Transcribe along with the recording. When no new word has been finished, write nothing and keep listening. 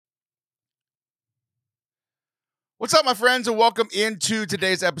What's up, my friends, and welcome into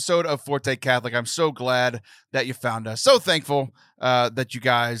today's episode of Forte Catholic. I'm so glad that you found us. So thankful that you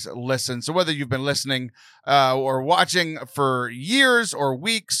guys listen. So whether you've been listening or watching for years or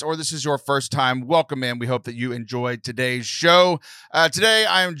weeks, or this is your first time, welcome in. We hope that you enjoyed today's show. Today,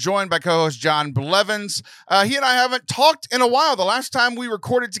 I am joined by co-host John Blevins. He and I haven't talked in a while. The last time we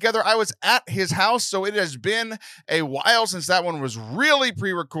recorded together, I was at his house, so it has been a while since that one was really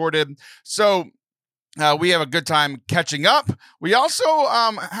pre-recorded. So we have a good time catching up. We also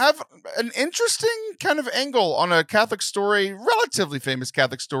have an interesting kind of angle on a Catholic story, relatively famous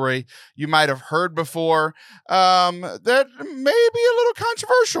Catholic story you might have heard before, that may be a little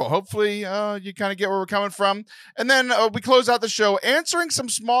controversial. Hopefully you kind of get where we're coming from. And then we close out the show answering some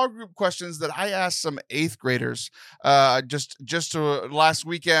small group questions that I asked some 8th graders just last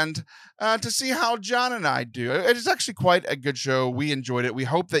weekend to see how John and I do. It is actually quite a good show. We enjoyed it. We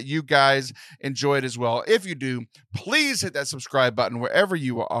hope that you guys enjoy it as well. If you do, please hit that subscribe button wherever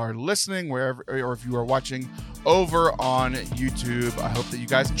you are listening, wherever, or if you are watching over on YouTube. I hope that you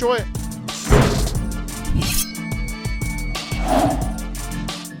guys enjoy it.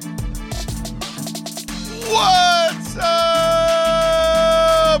 What's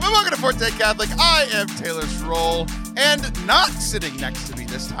up? And welcome to Forte Catholic. I am Taylor Stroll, and not sitting next to me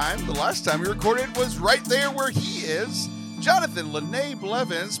this time. The last time we recorded was right there where he is. Jonathan Lene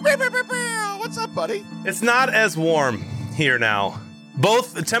Blevins. What's up, buddy? It's not as warm here now.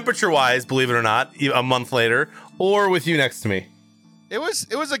 Both temperature-wise, believe it or not, a month later, or with you next to me. It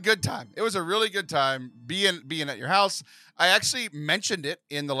was a good time. It was a really good time being at your house. I actually mentioned it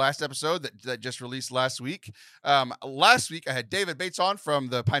in the last episode that just released last week. Last week, I had David Bates on from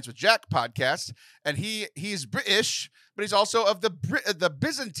the Pints with Jack podcast, and he's British, but he's also of the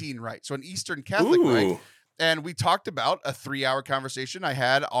Byzantine rite, so an Eastern Catholic rite. And we talked about a 3-hour conversation I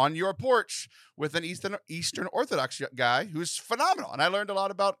had on your porch with an Eastern Orthodox guy who's phenomenal. And I learned a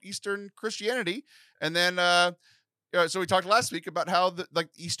lot about Eastern Christianity. And then, so we talked last week about how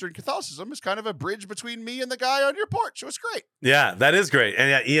Eastern Catholicism is kind of a bridge between me and the guy on your porch. It was great. Yeah, that is great.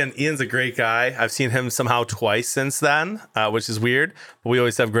 And yeah, Ian's a great guy. I've seen him somehow twice since then, which is weird. But we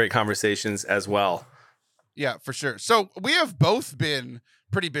always have great conversations as well. Yeah, for sure. So we have both been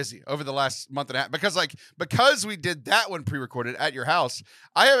pretty busy over the last month and a half because we did that one pre-recorded at your house.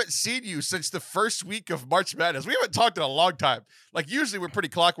 I haven't seen you since the first week of March Madness. We haven't talked in a long time. Like usually we're pretty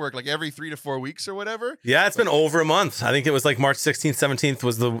clockwork, like every 3 to 4 weeks or whatever. Yeah, it's been over a month. I think it was like March 16th, 17th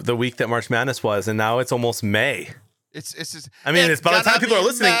was the week that March Madness was, and now it's almost May. It's just, I mean, it's by the time people are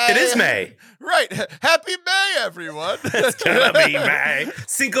listening, it is May. Right. Happy May, everyone. It's gonna be May.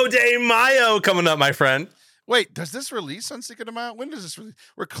 Cinco de Mayo coming up, my friend. Wait, does this release on Cinco de Mayo? When does this release?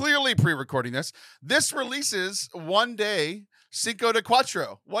 We're clearly pre-recording this. This releases one day, Cinco de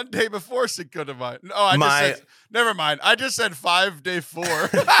Cuatro, one day before Cinco de Mayo. No, never mind. I just said 5 day 4.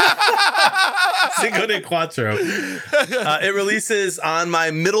 Cinco de Cuatro. It releases on my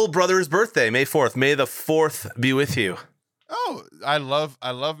middle brother's birthday, May 4th. May the 4th be with you. Oh, I love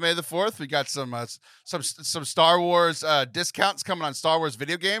May the 4th. We got some Star Wars discounts coming on Star Wars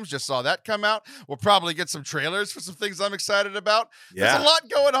video games. Just saw that come out. We'll probably get some trailers for some things I'm excited about. Yeah. There's a lot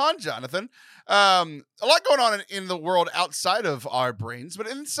going on, Jonathan. A lot going on in the world outside of our brains, but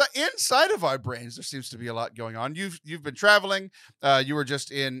inside of our brains, there seems to be a lot going on. You've been traveling. You're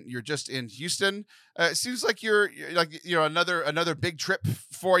just in Houston. It seems like you're another big trip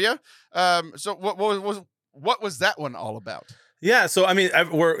for you. So what was that one all about? Yeah, so I mean,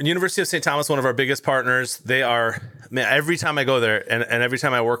 we're University of St. Thomas, one of our biggest partners. They are, man, every time I go there and every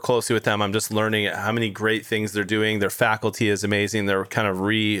time I work closely with them, I'm just learning how many great things they're doing. Their faculty is amazing. They're kind of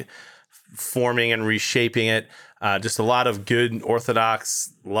reforming and reshaping it. Just a lot of good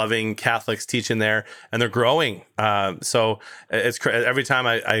Orthodox, loving Catholics teaching there, and they're growing. So it's every time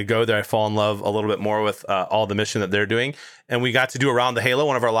I go there, I fall in love a little bit more with all the mission that they're doing. And we got to do Around the Halo,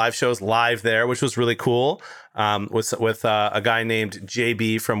 one of our live shows, live there, which was really cool. With a guy named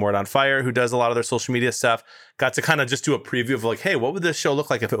JB from Word on Fire, who does a lot of their social media stuff. Got to kind of just do a preview of like, hey, what would this show look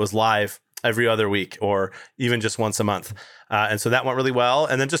like if it was live every other week or even just once a month? And so that went really well.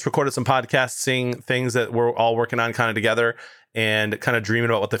 And then just recorded some podcasts, seeing things that we're all working on kind of together and kind of dreaming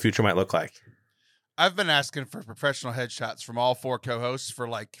about what the future might look like. I've been asking for professional headshots from all 4 co-hosts for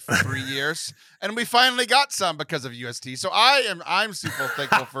like 3 years, and we finally got some because of UST. So I'm super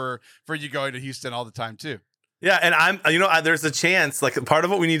thankful for you going to Houston all the time too. Yeah, and there's a chance, like part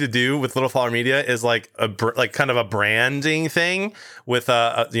of what we need to do with Little Flower Media is like kind of a branding thing with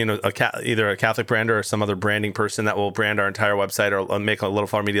either a Catholic brand or some other branding person that will brand our entire website or make a Little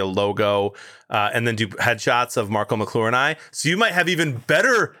Flower Media logo, and then do headshots of Marco McClure and I. So you might have even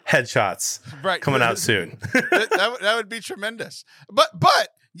better headshots coming out soon. that would be tremendous. But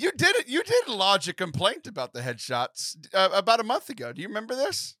you did lodge a complaint about the headshots about a month ago. Do you remember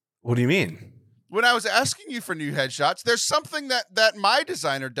this? What do you mean? When I was asking you for new headshots, there's something that my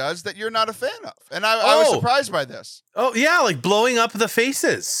designer does that you're not a fan of. And I was surprised by this. Oh, yeah, like blowing up the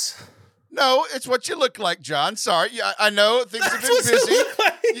faces. No, it's what you look like, John. Sorry. I know things have been busy.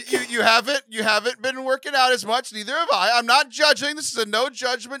 You haven't been working out as much. Neither have I. I'm not judging. This is a no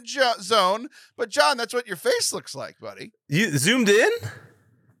judgment zone. But, John, that's what your face looks like, buddy. You zoomed in?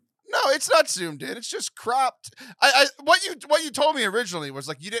 No, it's not zoomed in. It's just cropped. What you told me originally was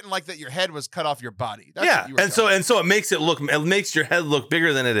like you didn't like that your head was cut off your body. That's and so it makes your head look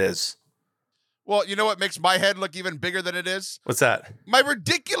bigger than it is. Well, you know what makes my head look even bigger than it is? What's that? My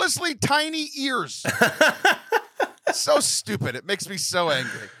ridiculously tiny ears. It's so stupid. It makes me so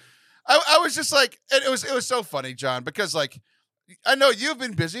angry. I was just like, and it was so funny, John, because like I know you've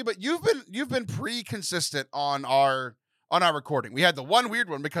been busy, but you've been pretty consistent on our recording. We had the one weird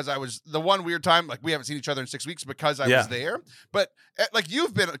one because I was the one weird time, like we haven't seen each other in 6 weeks because I was there. But like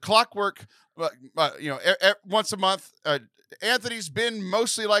you've been clockwork, once a month. Anthony's been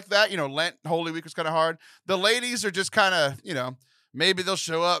mostly like that. Lent, Holy Week was kind of hard. The ladies are just kind of, maybe they'll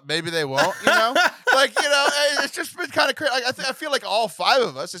show up, maybe they won't. It's just been kind of crazy. Like, I feel like all five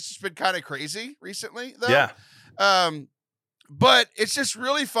of us, it's just been kind of crazy recently, though. Yeah. But it's just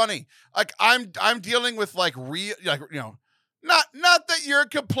really funny. Like I'm dealing with like real, not that your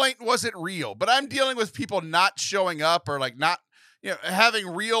complaint wasn't real, but I'm dealing with people not showing up or like not, having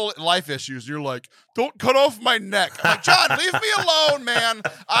real life issues. You're like, don't cut off my neck. I'm like, John, leave me alone, man.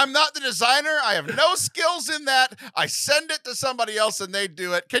 I'm not the designer. I have no skills in that. I send it to somebody else and they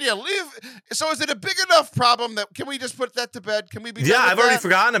do it. Can you leave? So is it a big enough problem that can we just put that to bed? Can we be? Yeah, I've already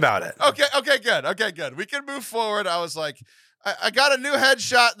forgotten about it. Okay, good. We can move forward. I was like, I got a new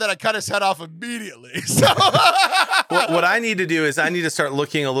headshot that I cut his head off immediately. So what I need to do is I need to start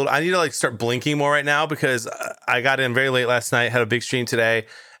looking a little. I need to like start blinking more right now because I got in very late last night, had a big stream today,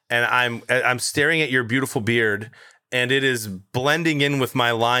 and I'm staring at your beautiful beard, and it is blending in with my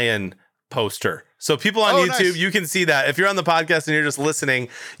lion poster. So people on YouTube, nice. You can see that. If you're on the podcast and you're just listening,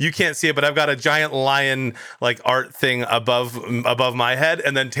 you can't see it, but I've got a giant lion like art thing above my head,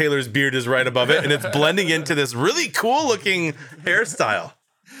 and then Taylor's beard is right above it, and it's blending into this really cool looking hairstyle.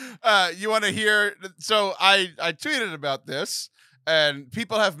 You want to hear? So I tweeted about this, and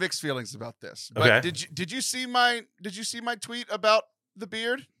people have mixed feelings about this. But okay. Did you see my tweet about the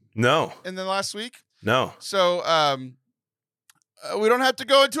beard? No. In the last week? No. So we don't have to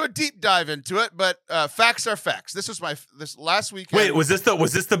go into a deep dive into it, but facts are facts. This was this last weekend. Wait, was this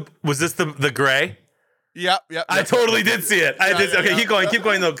the gray? Yep. I totally did see it. I did. Okay, keep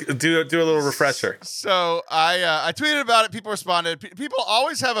going though. Do a little refresher. So I tweeted about it. People responded. People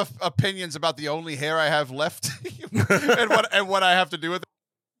always have opinions about the only hair I have left and what I have to do with it.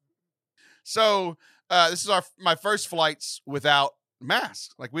 So this is my first flights without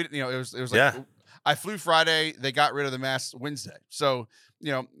masks. Like it was like. Yeah. I flew Friday. They got rid of the masks Wednesday. So,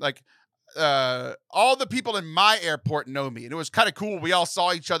 all the people in my airport know me. And it was kind of cool. We all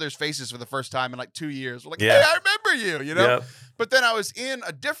saw each other's faces for the first time in like 2 years. We're like, hey, I remember you, Yep. But then I was in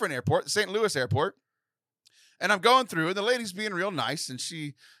a different airport, St. Louis airport. And I'm going through, and the lady's being real nice. And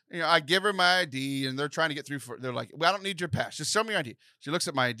she, I give her my ID, and they're trying to get through. They're like, well, I don't need your pass. Just show me your ID. She looks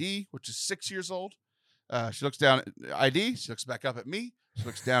at my ID, which is 6 years old. She looks down at the ID. She looks back up at me. She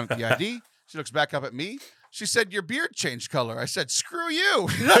looks down at the ID. She looks back up at me. She said, your beard changed color. I said, screw you.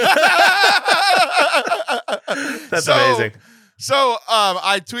 That's amazing. So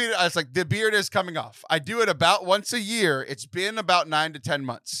I tweeted, I was like, the beard is coming off. I do it about once a year. It's been about 9 to 10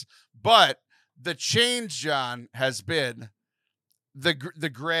 months. But the change, John, has been the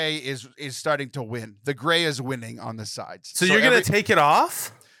gray is starting to win. The gray is winning on the sides. So you're going to take it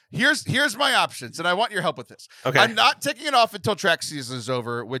off? Here's my options, and I want your help with this. Okay. I'm not taking it off until track season is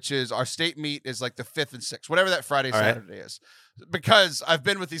over, which is our state meet is like the 5th and 6th, whatever that Friday, Saturday is. Because I've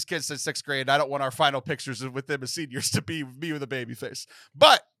been with these kids since 6th grade, and I don't want our final pictures with them as seniors to be me with a baby face.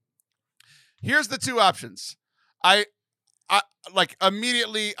 But here's the two options. I like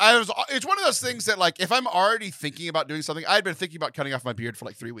immediately it's one of those things that like if I'm already thinking about doing something, I'd been thinking about cutting off my beard for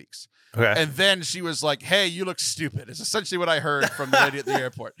like 3 weeks. Okay. And then she was like, hey, you look stupid. It's essentially what I heard from the lady at the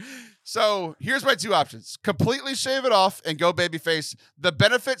airport. So here's my two options: completely shave it off and go babyface. The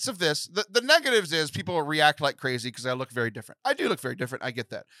benefits of this, the negatives is people react like crazy because I look very different. I do look very different. I get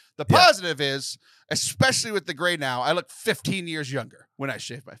that. The positive is, especially with the gray now, I look 15 years younger when I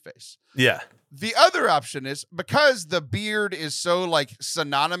shave my face. Yeah. The other option is because the beard is so like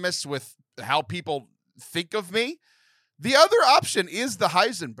synonymous with how people think of me. The other option is the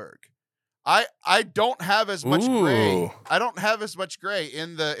Heisenberg. I don't have as much gray. I don't have as much gray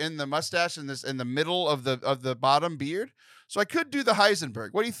in the mustache and in the middle of the bottom beard. So I could do the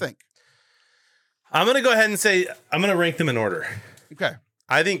Heisenberg. What do you think? I'm gonna go ahead and say I'm gonna rank them in order. Okay.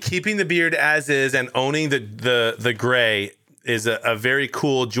 I think keeping the beard as is and owning the gray is a very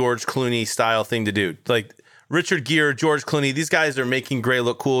cool George Clooney style thing to do. Like Richard Gere, George Clooney, these guys are making gray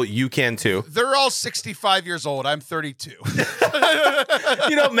look cool. You can too. They're all 65 years old. I'm 32.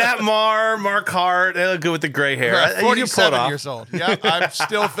 Matt Marr, Mark Hart, they look good with the gray hair. 47 years old. Yeah, I'm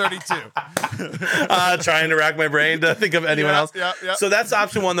still 32. Trying to rack my brain to think of anyone else. Yeah. So that's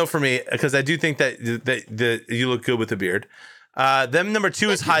option one though for me, because I do think that you look good with the beard. Then number two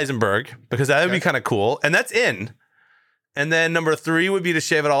is Heisenberg, because that would be kind of cool. And that's in. And then number three would be to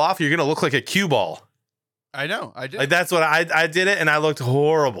shave it all off. You're going to look like a cue ball. I know. I did. Like that's what I did it, and I looked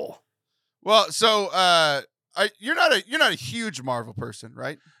horrible. Well, so you're not a huge Marvel person,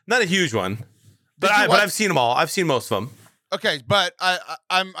 right? Not a huge one, but I've seen them all. I've seen most of them. Okay, but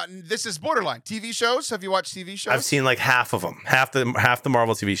I'm this is borderline TV shows. Have you watched TV shows? I've seen like half of them, half the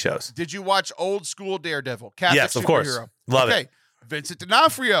Marvel TV shows. Did you watch old school Daredevil? Catholic yes, of course. Love it. Vincent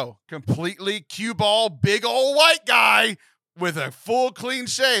D'Onofrio, completely cue ball, big old white guy with a full clean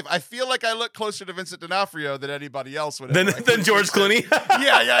shave. I feel like I look closer to Vincent D'Onofrio than anybody else would. Than George Clooney?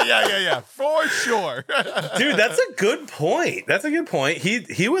 Yeah, for sure. Dude, that's a good point.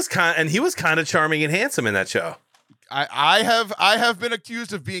 He was kind of charming and handsome in that show. I have been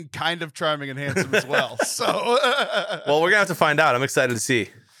accused of being kind of charming and handsome as well. So, well, we're gonna have to find out. I'm excited to see.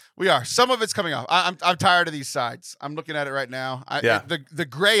 We are. Some of it's coming off. I'm tired of these sides. I'm looking at it right now. The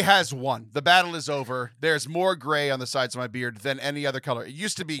gray has won. The battle is over. There's more gray on the sides of my beard than any other color. It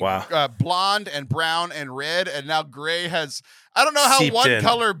used to be blonde and brown and red, and now gray has. I don't know how one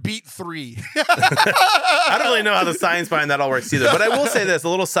color beat three. I don't really know how the science behind that all works either. But I will say this: a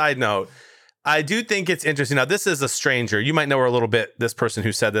little side note. I do think it's interesting. Now, this is a stranger. You might know her a little bit. This person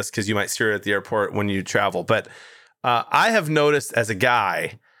who said this because you might see her at the airport when you travel. But I have noticed as a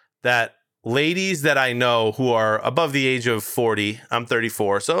guy that ladies that I know who are above the age of 40, I'm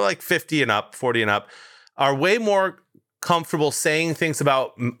 34, so like 50 and up, 40 and up, are way more comfortable saying things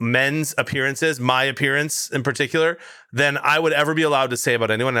about men's appearances, my appearance in particular, than I would ever be allowed to say about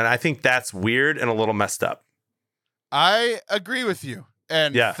anyone. And I think that's weird and a little messed up. I agree with you.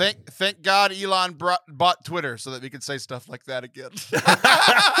 And thank God Elon bought Twitter so that we could say stuff like that again.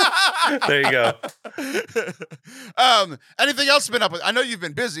 There you go. Anything else been up with? I know you've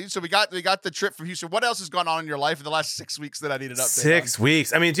been busy, so we got the trip from Houston. What else has gone on in your life in the last 6 weeks that I need an update? 6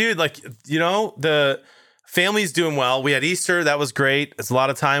 weeks. I mean, dude, the family's doing well. We had Easter. That was great. It's a lot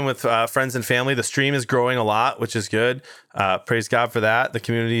of time with friends and family. The stream is growing a lot, which is good. Praise God for that. The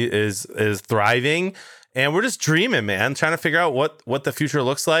community is thriving. And we're just dreaming, man, trying to figure out what the future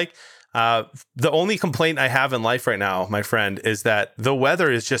looks like. The only complaint I have in life right now, my friend, is that the weather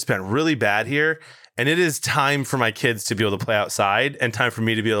has just been really bad here. And it is time for my kids to be able to play outside and time for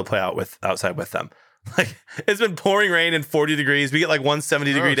me to be able to play outside with them. Like, it's been pouring rain and 40 degrees. We get like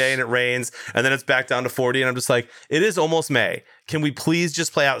 170 degree day and it rains and then it's back down to 40. And I'm just like, it is almost May. Can we please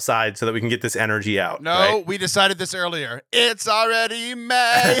just play outside so that we can get this energy out? No, right? We decided this earlier. It's already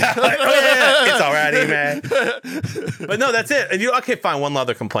May. It's already May. But no, that's it. And okay, fine. One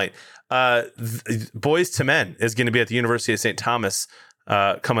other complaint. Boys to Men is going to be at the University of St. Thomas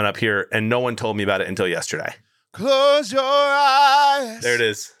coming up here. And no one told me about it until yesterday. Close your eyes. There it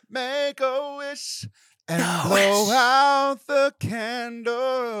is. Make a wish and blow out the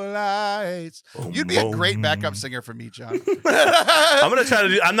candle lights. You'd be a great backup singer for me, John. I'm going to try to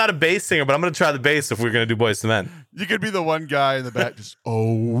do, I'm not a bass singer, but I'm going to try the bass if we're going to do Boys to Men. You could be the one guy in the back just,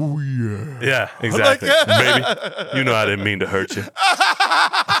 oh, yeah. Yeah, exactly. Baby, you know I didn't mean to hurt you.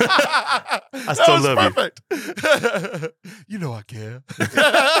 I still love perfect. You know I care. You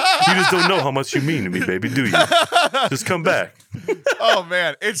just don't know how much you mean to me, baby, do you? Just come back. Oh,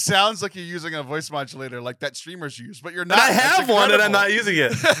 man. It sounds like you're using a voice modulator like that streamers use, but you're not. And I have one and I'm not using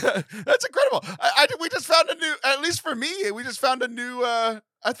it. That's incredible. We just found a new, at least for me, we just found a new,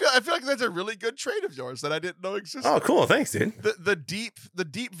 I feel like that's a really good trait of yours that I didn't know existed. Oh, cool. Thanks, dude. The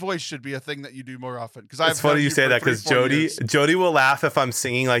deep voice should be a thing that you do more often. Because it's funny you say that because Jody will laugh if I'm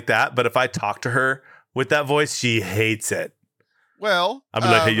singing like that, but if I talk to her with that voice, she hates it. Well, I'll be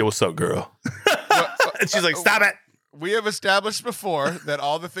like, hey, yo, what's up, girl? And she's like, stop it. We have established before that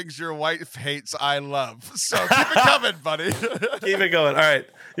all the things your wife hates, I love. So keep it coming, buddy. Keep it going. All right.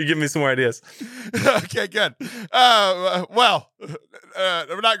 You give me some more ideas. Okay, good. Well,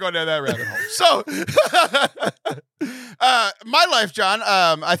 we're not going down that rabbit hole. So, my life, John.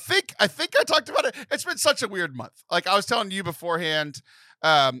 I think I talked about it. It's been such a weird month. Like I was telling you beforehand,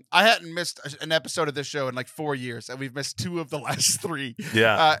 I hadn't missed an episode of this show in like 4 years, and we've missed 2 of the last 3.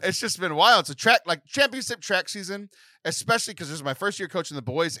 Yeah. It's just been wild. It's a championship track season, especially because this is my first year coaching the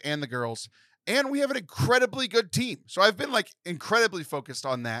boys and the girls. And we have an incredibly good team. So I've been like incredibly focused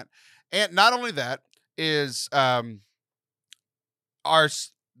on that. And not only that is the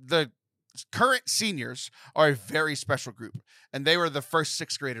current seniors are a very special group. And they were the first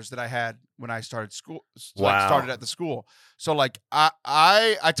 6th graders that I had when I started school. Wow. Started at the school. So like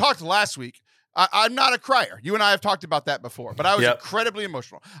I talked last week. I'm not a crier. You and I have talked about that before, but I was incredibly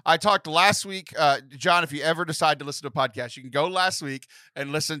emotional. I talked last week, John, if you ever decide to listen to a podcast, you can go last week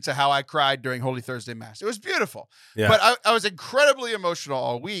and listen to how I cried during Holy Thursday Mass. It was beautiful. Yeah. But I was incredibly emotional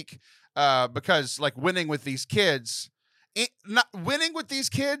all week because like winning with these kids,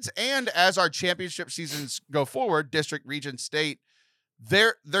 and as our championship seasons go forward, district, region, state,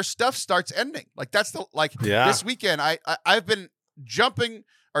 their stuff starts ending. Like that's this weekend, I've been jumping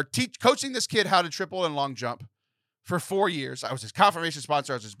or coaching this kid how to triple and long jump for 4 years. I was his confirmation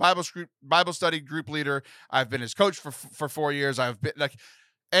sponsor. I was his Bible study group leader. I've been his coach for 4 years. I've been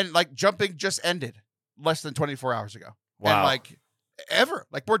like jumping just ended less than 24 hours ago. Wow. And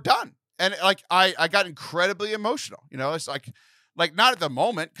we're done. And like, I got incredibly emotional, it's like not at the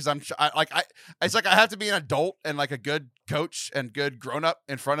moment. Cause it's like, I have to be an adult and like a good coach and good grown up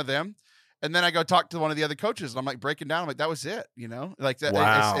in front of them. And then I go talk to one of the other coaches and I'm like breaking down. I'm like, that was it, like that.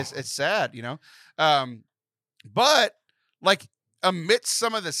 Wow. It's sad, but like amidst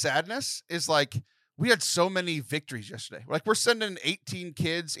some of the sadness is like, we had so many victories yesterday. Like we're sending 18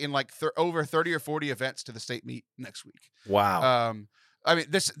 kids in like over 30 or 40 events to the state meet next week. Wow. I mean,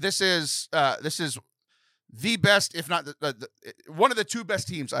 this is the best, if not one of the 2 best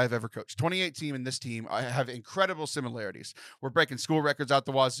teams I've ever coached. 2018 and this team, I have incredible similarities. We're breaking school records out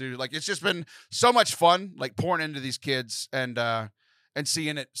the wazoo. Like it's just been so much fun, like pouring into these kids and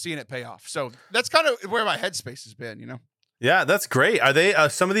seeing it pay off. So that's kind of where my headspace has been, Yeah, that's great. Are they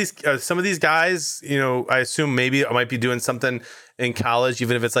some of these guys? I assume maybe I might be doing something in college,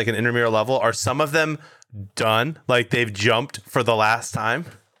 even if it's like an intramural level. Are some of them done? Like they've jumped for the last time?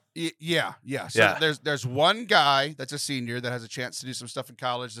 Yeah. So there's one guy that's a senior that has a chance to do some stuff in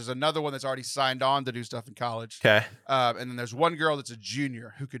college. There's another one that's already signed on to do stuff in college. Okay. And then there's one girl that's a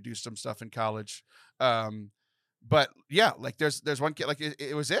junior who could do some stuff in college. But yeah, like there's one kid, like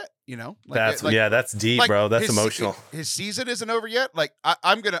it was it, Like that's deep, like bro. That's emotional. His season isn't over yet. Like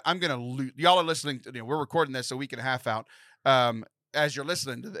I'm gonna lose. Y'all are listening to, we're recording this a week and a half out. As you're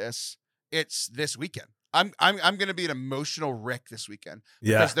listening to this, it's this weekend. I'm going to be an emotional wreck this weekend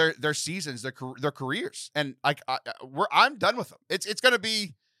because their seasons, their careers, and I'm done with them. It's going to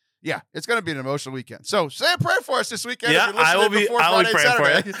be, it's going to be an emotional weekend. So say a prayer for us this weekend. Yeah, I will be praying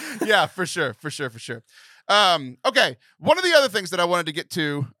for you. Yeah, for sure. Okay, one of the other things that I wanted to get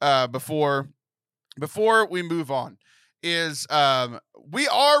to before we move on is we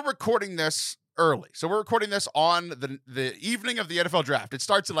are recording this early. So we're recording this on the evening of the NFL draft. It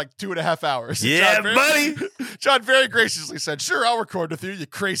starts in like 2.5 hours. Yeah, buddy. John very graciously said, sure, I'll record with you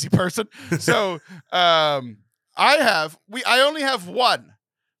crazy person. So I only have one,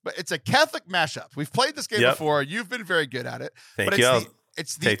 but it's a Catholic mashup. We've played this game before. You've been very good at it. Thank you.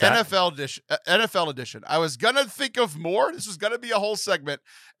 It's the NFL edition. I was going to think of more. This was going to be a whole segment,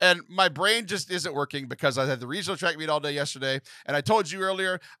 and my brain just isn't working because I had the regional track meet all day yesterday. And I told you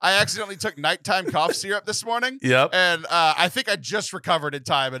earlier, I accidentally took nighttime cough syrup this morning. Yep. And I think I just recovered in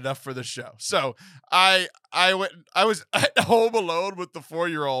time enough for the show. So I was at home alone with the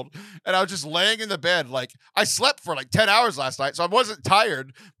 4-year-old, and I was just laying in the bed. Like I slept for like 10 hours last night, so I wasn't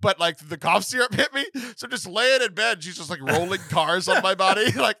tired, but like the cough syrup hit me. So just laying in bed, she's just like rolling cars on my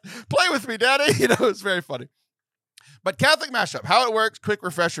body, like, play with me, daddy. It's very funny. But Catholic mashup, how it works, quick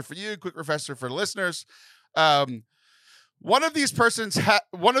refresher for you, quick refresher for the listeners. One of these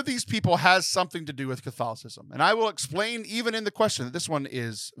people has something to do with Catholicism. And I will explain even in the question that this one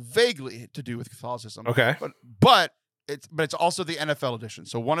is vaguely to do with Catholicism. Okay. But it's also the NFL edition.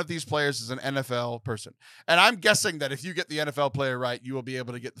 So one of these players is an NFL person. And I'm guessing that if you get the NFL player right, you will be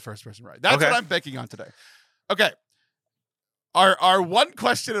able to get the first person right. That's what I'm banking on today. Okay. Our one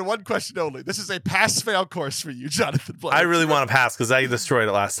question and one question only. This is a pass-fail course for you, Jonathan Blake. I really want to pass because I destroyed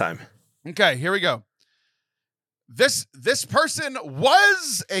it last time. Okay, here we go. This person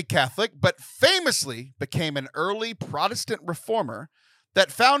was a Catholic, but famously became an early Protestant reformer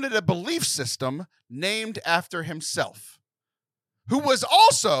that founded a belief system named after himself, who was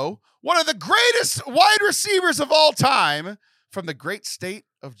also one of the greatest wide receivers of all time from the great state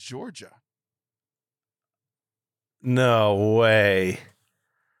of Georgia. No way.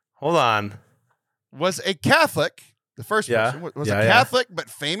 Hold on. Was a Catholic. The first person was a Catholic, but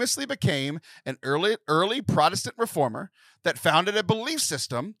famously became an early Protestant reformer that founded a belief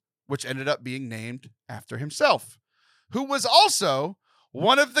system, which ended up being named after himself, who was also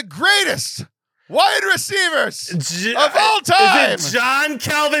one of the greatest wide receivers of all time. Is it John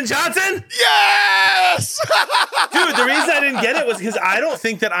Calvin Johnson? Yes! Dude, the reason I didn't get it was because I don't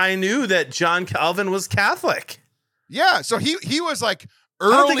think that I knew that John Calvin was Catholic. Yeah, so he was like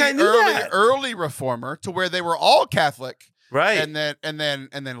early reformer to where they were all Catholic. Right. And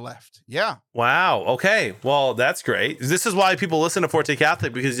then left. Yeah. Wow. Okay. Well, that's great. This is why people listen to Forte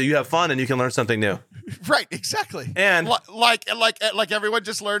Catholic, because you have fun and you can learn something new. Right. Exactly. And like everyone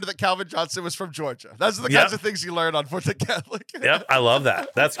just learned that Calvin Johnson was from Georgia. Those are the kinds of things you learn on Forte Catholic. Yep. I love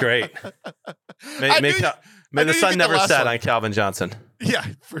that. That's great. May the sun never set on Calvin Johnson. Yeah,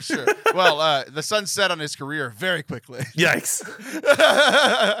 for sure. Well, the sun set on his career very quickly. Yikes.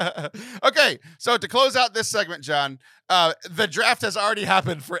 Okay, so to close out this segment, John, the draft has already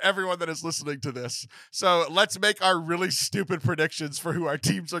happened for everyone that is listening to this. So let's make our really stupid predictions for who our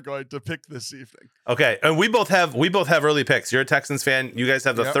teams are going to pick this evening. Okay, and we both have early picks. You're a Texans fan. You guys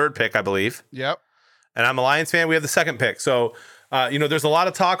have the third pick, I believe. Yep. And I'm a Lions fan. We have the second pick. So there's a lot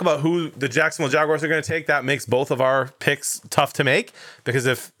of talk about who the Jacksonville Jaguars are going to take. That makes both of our picks tough to make, because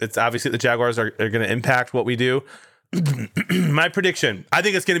if it's obviously the Jaguars are going to impact what we do. My prediction, I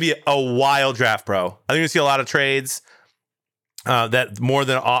think it's going to be a wild draft, bro. I think you're going to see a lot of trades that more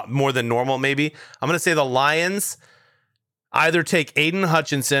than normal, maybe. I'm going to say the Lions either take Aiden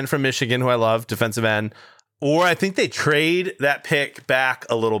Hutchinson from Michigan, who I love, defensive end, or I think they trade that pick back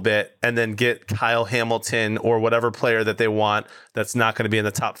a little bit and then get Kyle Hamilton or whatever player that they want that's not going to be in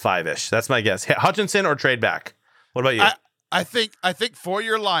the top 5-ish. That's my guess. Hutchinson or trade back. What about you? I think for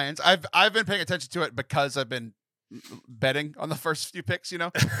your Lions, I've been paying attention to it because I've been betting on the first few picks,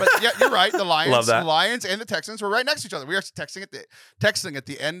 But yeah, you're right. The Lions, Love that. The Lions and the Texans were right next to each other. We were texting at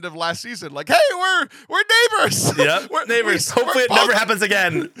the end of last season, like, "Hey, we're neighbors." Yeah, we're neighbors. Hopefully, it never happens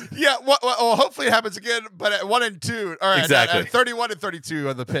again. Yeah, well, hopefully it happens again. But at 1 and 2, all right, exactly. At 31 and 32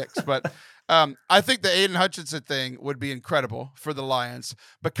 are the picks, but. I think the Aiden Hutchinson thing would be incredible for the Lions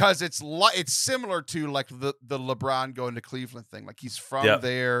because it's similar to like the LeBron going to Cleveland thing. Like he's from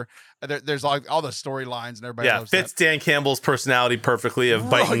there. There's all the storylines and everybody loves fits that. Dan Campbell's personality perfectly of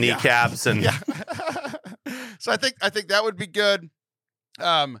biting kneecaps and So I think that would be good.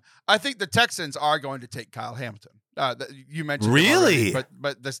 I think the Texans are going to take Kyle Hamilton. You mentioned really, but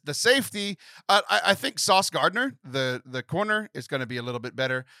the safety. I think Sauce Gardner, the corner, is going to be a little bit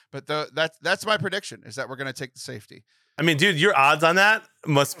better. But that's my prediction is that we're going to take the safety. I mean, dude, your odds on that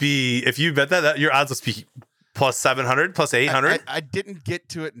must be, if you bet that your odds must be plus 700, plus 800. I didn't get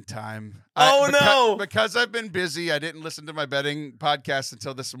to it in time. Because I've been busy. I didn't listen to my betting podcast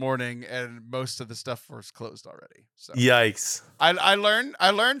until this morning, and most of the stuff was closed already. So yikes! I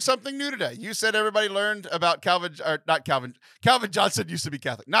learned something new today. You said everybody learned about Calvin Johnson used to be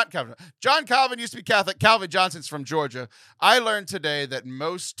Catholic. Not Calvin. John Calvin used to be Catholic. Calvin Johnson's from Georgia. I learned today that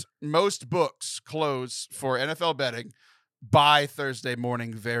most books close for NFL betting by Thursday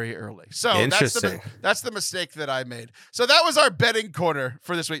morning very early. So that's the mistake that I made. So that was our betting corner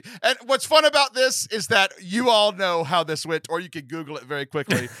for this week. And what's fun about this is that you all know how this went, or you can Google it very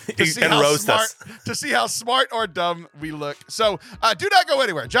quickly to see how smart or dumb we look. So do not go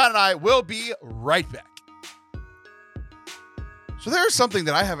anywhere. John and I will be right back. So there's something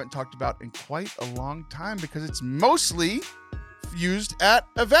that I haven't talked about in quite a long time because it's mostly used at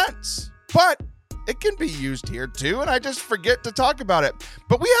events, but it can be used here too, and I just forget to talk about it.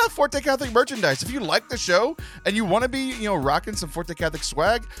 But we have Forte Catholic merchandise. If you like the show and you want to be, rocking some Forte Catholic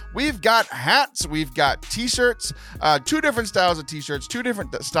swag, we've got hats, we've got t-shirts, 2 different styles of t-shirts, 2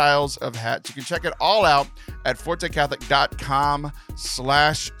 different styles of hats. You can check it all out at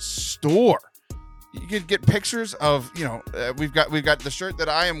fortecatholic.com/store. You can get pictures of, we've got the shirt that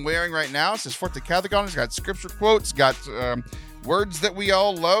I am wearing right now. It says Forte Catholic on it. It's got scripture quotes, got words that we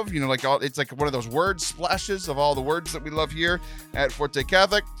all love. It's like one of those word splashes of all the words that we love here at Forte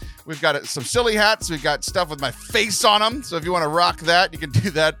Catholic. We've got some silly hats. We've got stuff with my face on them. So if you want to rock that, you can do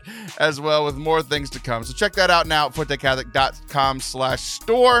that as well, with more things to come. So check that out now at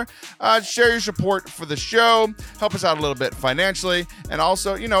fortecatholic.com/store. Share your support for the show. Help us out a little bit financially. And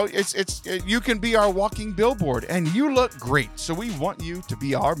also, you can be our walking billboard, and you look great. So we want you to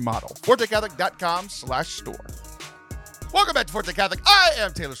be our model. fortecatholic.com/store. Welcome back to Forte Catholic. I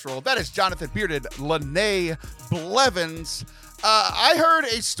am Taylor Schroll. That is Jonathan Bearded Lene Blevins. I heard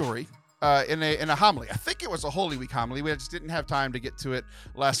a story in a homily. I think it was a Holy Week homily. We just didn't have time to get to it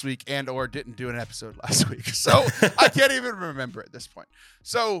last week or didn't do an episode last week. So I can't even remember at this point.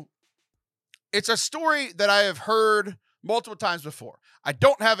 So it's a story that I have heard multiple times before. I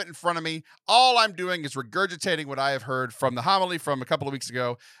don't have it in front of me. All I'm doing is regurgitating what I have heard from the homily from a couple of weeks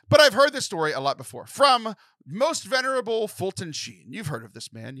ago. But I've heard this story a lot before from Most Venerable Fulton Sheen. You've heard of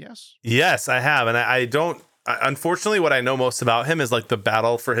this man, yes? Yes, I have. And I don't, unfortunately, what I know most about him is like the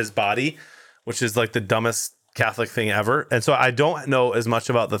battle for his body, which is like the dumbest Catholic thing ever. And so I don't know as much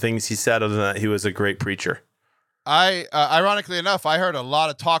about the things he said, other than that he was a great preacher. Ironically enough, I heard a lot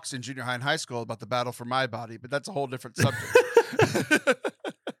of talks in junior high and high school about the battle for my body, but that's a whole different subject.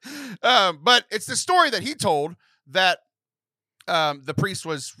 But it's the story that he told that the priest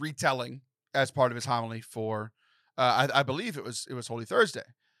was retelling as part of his homily for, I believe it was Holy Thursday.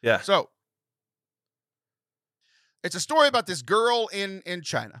 Yeah. So it's a story about this girl in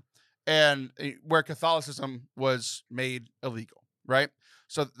China, and where Catholicism was made illegal, right?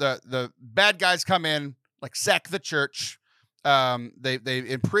 So the bad guys come in, like sack the church. They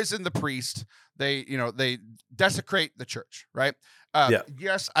imprison the priest. They desecrate the church, right?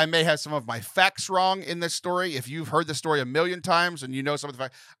 Yes, I may have some of my facts wrong in this story. If you've heard the story a million times and you know some of the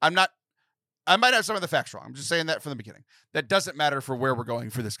facts, I might have some of the facts wrong. I'm just saying that from the beginning. That doesn't matter for where we're going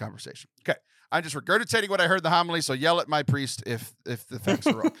for this conversation. Okay. I'm just regurgitating what I heard in the homily, so yell at my priest if the facts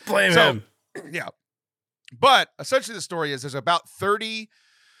are wrong. Blame him. Yeah. But essentially the story is there's about 30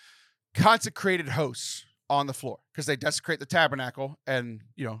 consecrated hosts on the floor because they desecrate the tabernacle, and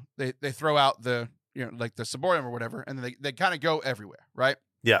they throw out the like the ciborium or whatever, and then they kind of go everywhere, right?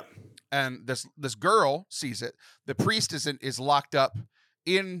 Yeah. And this girl sees it. The priest is locked up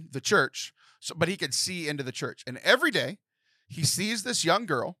in the church, but he can see into the church, and every day he sees this young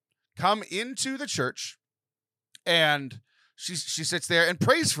girl come into the church, and she sits there and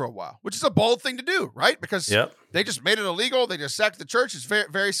prays for a while, which is a bold thing to do, right? Because they just made it illegal. They just sacked the church. It's very,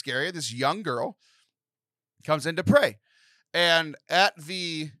 very scary. This young girl comes in to pray. And at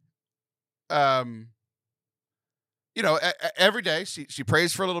the, every day she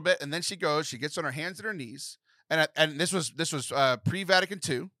prays for a little bit, and then she gets on her hands and her knees. And this was pre-Vatican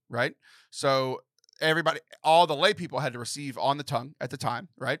II, right? So all the lay people had to receive on the tongue at the time,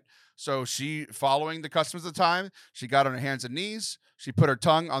 right? So she, following the customs of the time, she got on her hands and knees. She put her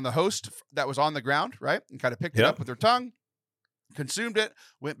tongue on the host that was on the ground, right? And kind of picked it up with her tongue, consumed it,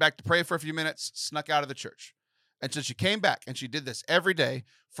 went back to pray for a few minutes, snuck out of the church. And so she came back, and she did this every day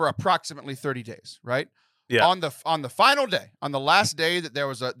for approximately 30 days, right? Yeah. On the final day, on the last day that there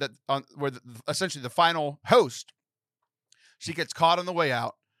was essentially the final host, she gets caught on the way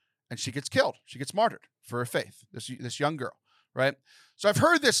out, and she gets killed. She gets martyred for her faith. This young girl, right? So I've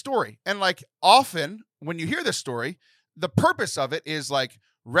heard this story, and like often when you hear this story, the purpose of it is like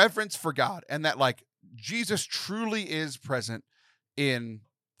reverence for God, and that like Jesus truly is present in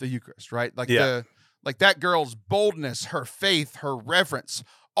the Eucharist, right? Like that girl's boldness, her faith, her reverence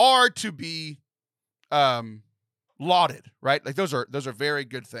are to be lauded, right? Like those are very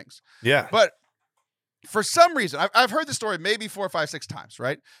good things. Yeah. But for some reason, I've heard the story maybe 4, 5, 6 times,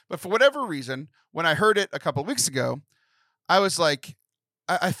 right? But for whatever reason, when I heard it a couple of weeks ago, I was like,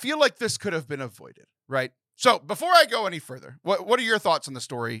 I feel like this could have been avoided, right? So before I go any further, what are your thoughts on the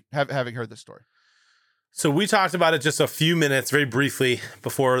story, having heard this story? So we talked about it just a few minutes, very briefly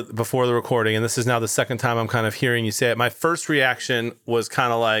before the recording, and this is now the second time I'm kind of hearing you say it. My first reaction was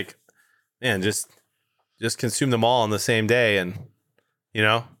kind of like, man, just consume them all on the same day, and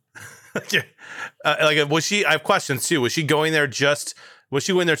was she? I have questions too. Was she going there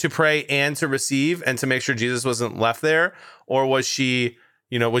to pray and to receive and to make sure Jesus wasn't left there, or would she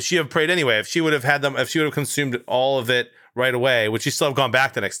have prayed anyway? If she would have had them, if she would have consumed all of it right away, would she still have gone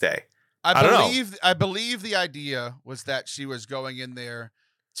back the next day? I believe the idea was that she was going in there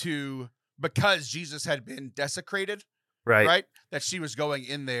because Jesus had been desecrated, right? That she was going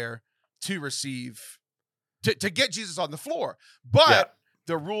in there to receive, to get Jesus on the floor. But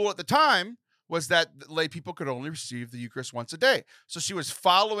the rule at the time was that lay people could only receive the Eucharist once a day. So she was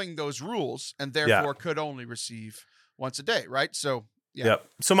following those rules, and therefore could only receive once a day, right? So yeah. Yep.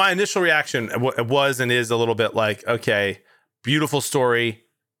 So my initial reaction was and is a little bit like, okay, beautiful story.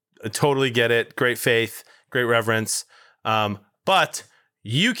 I totally get it. Great faith, great reverence. But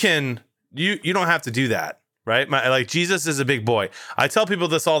you don't have to do that. Right? Like Jesus is a big boy. I tell people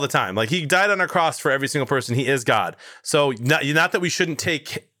this all the time. Like he died on a cross for every single person. He is God. So not that we shouldn't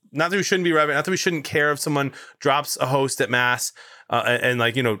be reverent, not that we shouldn't care if someone drops a host at mass and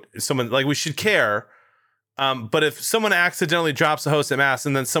like, someone like we should care. But if someone accidentally drops a host at mass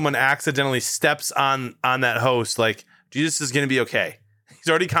and then someone accidentally steps on that host, like Jesus is going to be okay. He's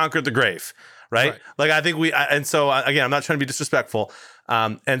already conquered the grave. Right? Like I think and so again, I'm not trying to be disrespectful.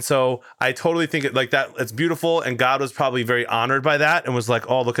 And so I totally think it like that. It's beautiful. And God was probably very honored by that and was like,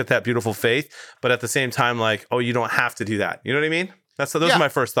 oh, look at that beautiful faith. But at the same time, like, oh, you don't have to do that. You know what I mean? Those are my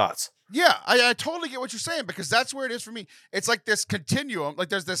first thoughts. Yeah, I totally get what you're saying because that's where it is for me. It's like this continuum, like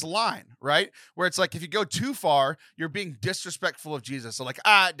there's this line, right? Where it's like if you go too far, you're being disrespectful of Jesus. So like,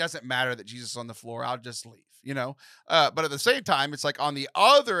 it doesn't matter that Jesus is on the floor. I'll just leave, But at the same time, it's like on the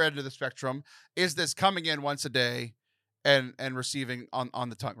other end of the spectrum is this coming in once a day and receiving on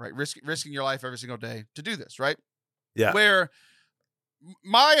the tongue, right? Risking your life every single day to do this, right? Yeah. Where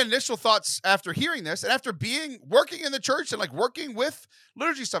my initial thoughts after hearing this and after working in the church and like working with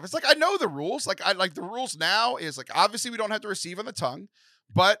liturgy stuff, it's like I know the rules. Like the rules now is like obviously we don't have to receive on the tongue,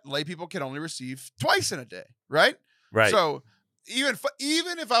 but lay people can only receive twice in a day, right? Right. So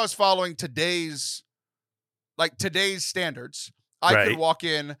even if I was following today's standards, I could walk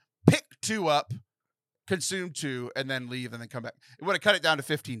in, pick 2 up, consume 2, and then leave and then come back. It would have cut it down to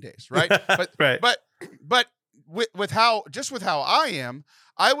 15 days, right? But but with how I am,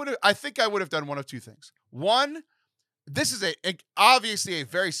 I think I would have done one of 2 things. One, this is obviously a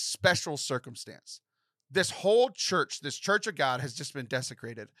very special circumstance. This whole church, this church of God has just been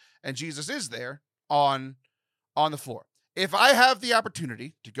desecrated and Jesus is there on the floor. If I have the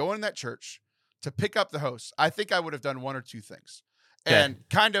opportunity to go in that church to pick up the host, I think I would have done one or 2 things. Okay. And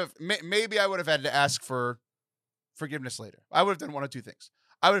kind of maybe I would have had to ask for forgiveness later. I would have done one or 2 things.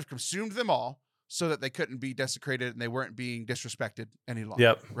 I would have consumed them all so that they couldn't be desecrated and they weren't being disrespected any longer.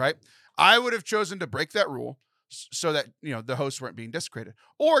 Yep. Right. I would have chosen to break that rule so that, the hosts weren't being desecrated.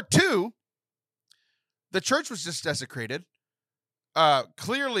 Or 2, the church was just desecrated.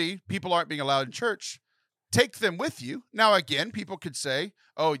 Clearly people aren't being allowed in church. Take them with you. Now, again, people could say,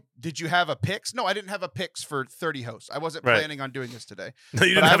 oh, did you have a Pix? No, I didn't have a Pix for 30 hosts. I wasn't planning on doing this today. No,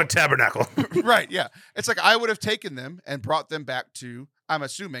 you didn't have a tabernacle. Right, yeah. It's like I would have taken them and brought them back to, I'm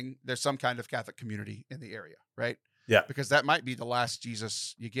assuming there's some kind of Catholic community in the area, right? Yeah. Because that might be the last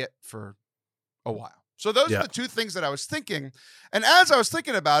Jesus you get for a while. So those are the 2 things that I was thinking. And as I was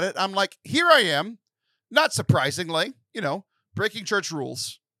thinking about it, I'm like, here I am, not surprisingly, breaking church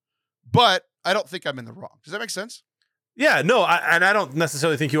rules, but I don't think I'm in the wrong. Does that make sense? Yeah, no, I don't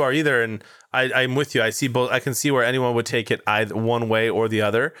necessarily think you are either. And I'm with you. I see both. I can see where anyone would take it either one way or the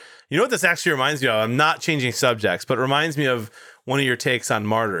other. You know what this actually reminds me of? I'm not changing subjects, but it reminds me of one of your takes on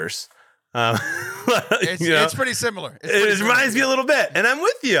martyrs. It's pretty similar. It reminds me a little bit. And I'm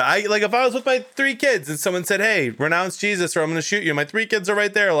with you. If I was with my 3 kids and someone said, hey, renounce Jesus or I'm going to shoot you. My 3 kids are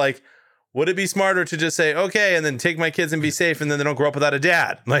right there. Like, would it be smarter to just say, okay, and then take my kids and be safe and then they don't grow up without a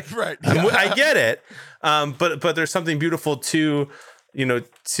dad? Like, right. I get it. But there's something beautiful to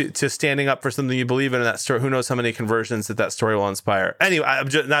standing up for something you believe in that story. Who knows how many conversions that story will inspire. Anyway, I'm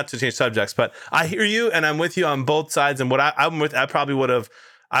just not to change subjects, but I hear you and I'm with you on both sides. And what I probably would have,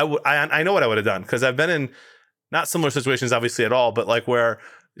 I know what I would have done because I've been in not similar situations, obviously at all, but like where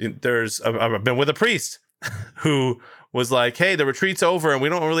I've been with a priest who was like, hey, the retreat's over and we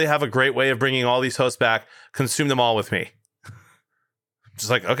don't really have a great way of bringing all these hosts back. Consume them all with me. Just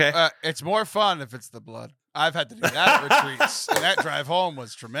like, okay. It's more fun if it's the blood. I've had to do that at retreats, and that drive home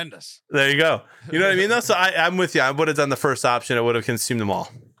was tremendous. There you go. You know what I mean, though? So I'm with you. I would have done the first option. I would have consumed them all.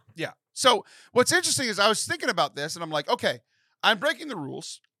 Yeah. So what's interesting is I was thinking about this, and I'm like, okay, I'm breaking the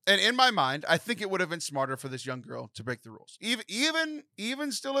rules. And in my mind, I think it would have been smarter for this young girl to break the rules.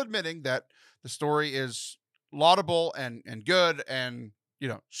 Even still admitting that the story is laudable and good, and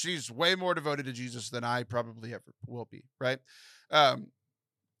she's way more devoted to Jesus than I probably ever will be, right?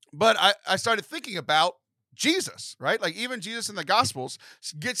 But I started thinking about Jesus, right? Like even Jesus in the Gospels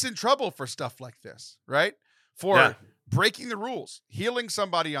gets in trouble for stuff like this, right? For breaking the rules, healing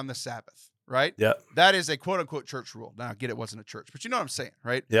somebody on the Sabbath, right? Yeah. That is a quote unquote church rule. Now, I get it wasn't a church, but you know what I'm saying,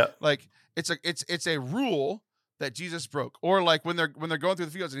 right? Yeah. Like it's a rule that Jesus broke. Or like when they're going through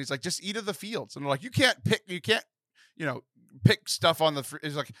the fields and he's like, just eat of the fields. And they're like, you can't pick stuff on the,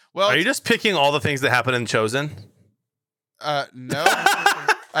 it's like, well, are you just picking all the things that happen in Chosen? No.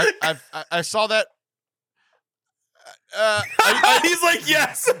 I saw that. He's like,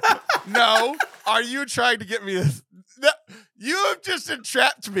 yes. No. Are you trying to get me this? No, you have just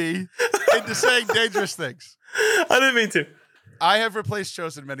entrapped me into saying dangerous things. I didn't mean to. I have replaced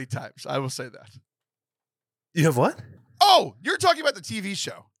Chosen many times. I will say that. You have what? Oh, you're talking about the TV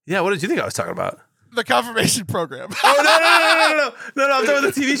show. Yeah, what did you think I was talking about? The confirmation program. Oh, no. I'm talking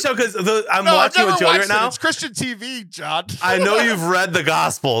about the TV show because I'm watching with Joey right now. It's Christian TV, John. I know you've read the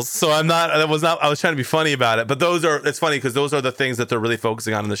Gospels, so I was trying to be funny about it, but it's funny because those are the things that they're really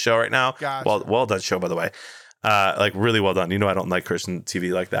focusing on in the show right now. Gotcha. Well done show, by the way. Like really well done. You know, I don't like Christian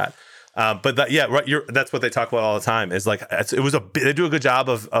TV like that. But that's what they talk about all the time is like, they do a good job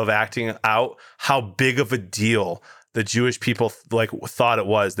of acting out how big of a deal the Jewish people like thought it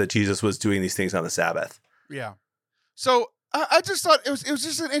was that Jesus was doing these things on the Sabbath. Yeah. So I just thought it was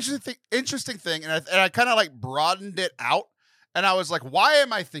just an interesting thing. And I kind of like broadened it out and I was like, why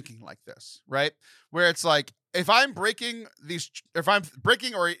am I thinking like this? Right. Where it's like, if I'm breaking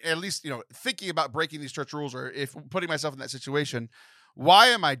or at least, thinking about breaking these church rules or if putting myself in that situation, why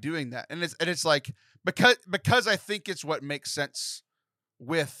am I doing that? And it's like, because I think it's what makes sense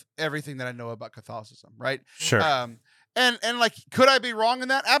with everything that I know about Catholicism, right? Sure. And like, could I be wrong in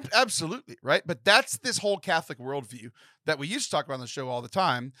that? Absolutely, right? But that's this whole Catholic worldview that we used to talk about on the show all the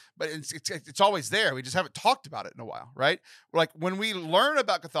time, but it's always there. We just haven't talked about it in a while, right? Like when we learn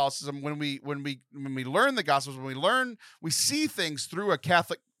about Catholicism, when we learn the Gospels, we see things through a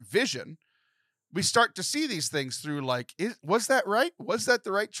Catholic vision. We start to see these things through like, was that right? Was that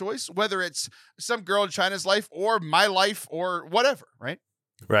the right choice? Whether it's some girl in China's life or my life or whatever, right?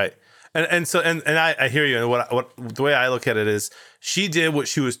 Right. And so I hear you. And what the way I look at it is she did what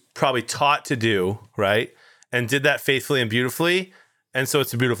she was probably taught to do, right? And did that faithfully and beautifully. And so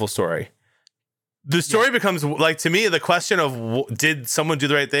it's a beautiful story. The story becomes like, to me, the question of did someone do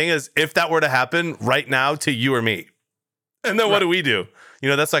the right thing is if that were to happen right now to you or me. And then what do we do?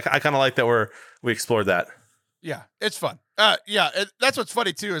 That's like, I kind of like that we explored that. Yeah, it's fun. That's what's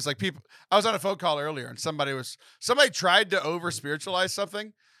funny too is like I was on a phone call earlier and somebody tried to over spiritualize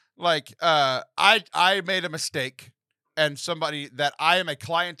something. Like I made a mistake and somebody that I am a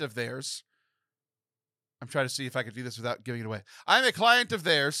client of theirs. I'm trying to see if I could do this without giving it away. I'm a client of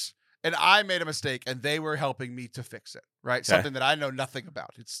theirs and I made a mistake and they were helping me to fix it. Right. Okay. Something that I know nothing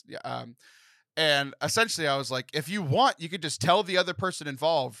about. And essentially I was like, if you want, you could just tell the other person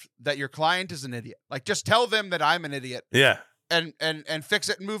involved that your client is an idiot. Like just tell them that I'm an idiot. Yeah. And fix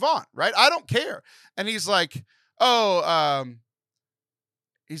it and move on. Right. I don't care. And he's like,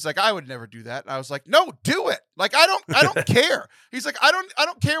 he's like, I would never do that. And I was like, no, do it. Like, I don't care. He's like, I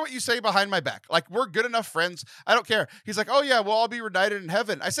don't care what you say behind my back. Like, we're good enough friends. I don't care. He's like, oh yeah, we'll all be reunited in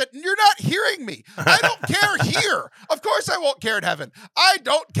heaven. I said, you're not hearing me. I don't care here. Of course I won't care in heaven. I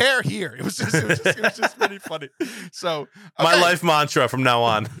don't care here. It was just really funny. So okay. My life mantra from now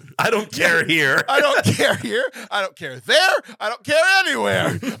on, I don't care here. I don't care here. I don't care there. I don't care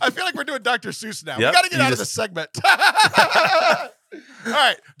anywhere. I feel like we're doing Dr. Seuss now. Yep, we got to get out of this segment. All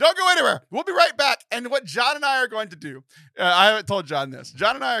right, don't go anywhere. We'll be right back. And what John and I are going to do, I haven't told John this.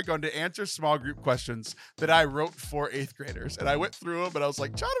 John and I are going to answer small group questions that I wrote for 8th graders. And I went through them and I was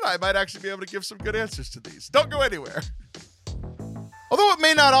like, John and I might actually be able to give some good answers to these. Don't go anywhere. Although it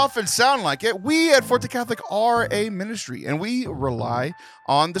may not often sound like it, we at Forte Catholic are a ministry and we rely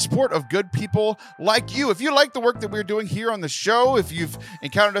on the support of good people like you. If you like the work that we're doing here on the show, if you've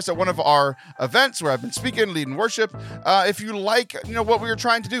encountered us at one of our events where I've been speaking, leading worship, if you like what we were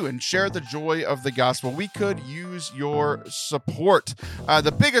trying to do and share the joy of the gospel, we could use your support.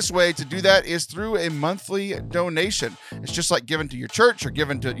 The biggest way to do that is through a monthly donation. It's just like giving to your church or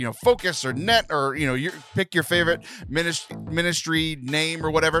giving to Focus or Net or you pick your favorite ministry name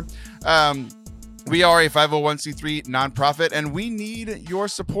or whatever. We are a 501c3 nonprofit and we need your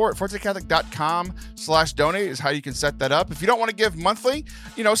support. ForteCatholic.com/donate is how you can set that up. If you don't want to give monthly,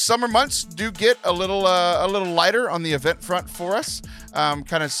 summer months do get a little lighter on the event front for us.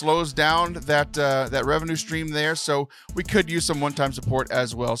 Kind of slows down that revenue stream there. So we could use some one-time support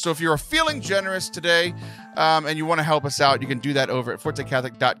as well. So if you're feeling generous today and you want to help us out, you can do that over at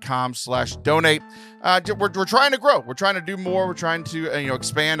ForteCatholic.com/donate. We're trying to grow. We're trying to do more. We're trying to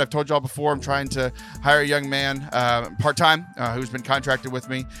expand. I've told y'all before, I'm trying to hire a young man part-time who's been contracted with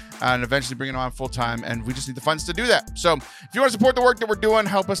me and eventually bring it on full-time. And we just need the funds to do that. So if you want to support the work that we're doing,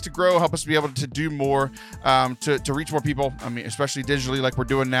 help us to grow, help us to be able to do more, to reach more people. I mean, especially digitally like we're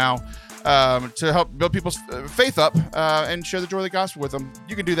doing now, to help build people's faith up and share the joy of the gospel with them.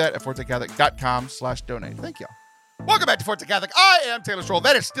 You can do that at ForteCatholic.com/donate. Thank you. Welcome back to Forte Catholic. I am Taylor Stroll.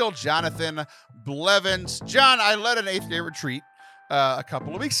 That is still Jonathan Blevins. John, I led an 8th grade retreat a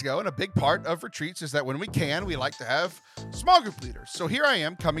couple of weeks ago, and a big part of retreats is that when we can, we like to have small group leaders. So here I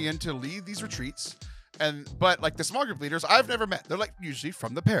am coming in to lead these retreats, but like the small group leaders, I've never met. They're like usually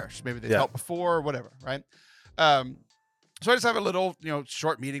from the parish. Maybe they've helped before or whatever, right? So I just have a little,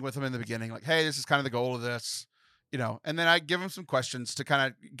 short meeting with them in the beginning, like, hey, this is kind of the goal of this, and then I give them some questions to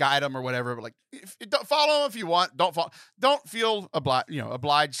kind of guide them or whatever. But like, don't follow them if you want. Don't feel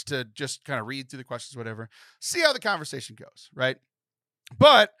obliged to just kind of read through the questions, whatever. See how the conversation goes, right?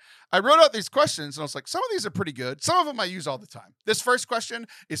 But I wrote out these questions and I was like, some of these are pretty good. Some of them I use all the time. This first question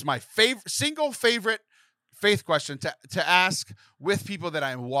is my single favorite faith question to ask with people that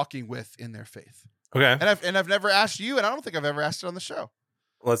I am walking with in their faith. Okay. And I've never asked you, and I don't think I've ever asked it on the show.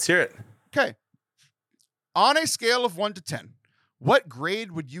 Let's hear it. Okay. On a scale of 1 to 10, what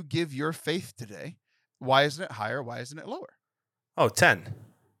grade would you give your faith today? Why isn't it higher? Why isn't it lower? Oh, 10.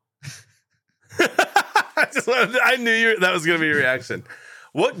 I knew that was going to be your reaction.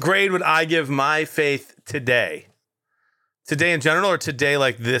 What grade would I give my faith today? Today in general, or today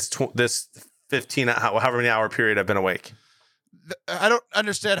like this 15, however many hour period I've been awake? I don't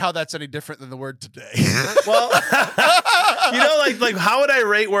understand how that's any different than the word today. Well, like how would I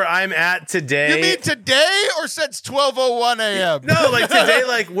rate where I'm at today? You mean today or since 12:01 a.m.? No, like today,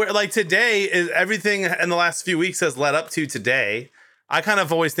 like today is everything in the last few weeks has led up to today. I kind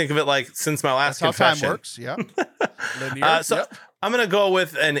of always think of it like since my last confession. That's how time works, yeah. Linear, so yep. I'm going to go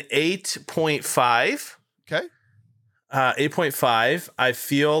with an 8.5. Okay. 8.5. I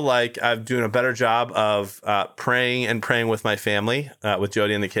feel like I'm doing a better job of praying with my family, with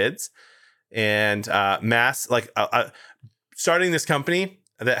Jody and the kids, and mass. Starting this company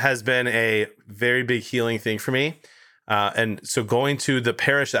that has been a very big healing thing for me, and so going to the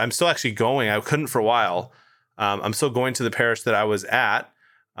parish that I'm still actually going. I couldn't for a while. I'm still going to the parish that I was at,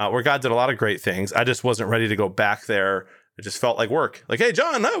 where God did a lot of great things. I just wasn't ready to go back there. It just felt like work. Like, hey,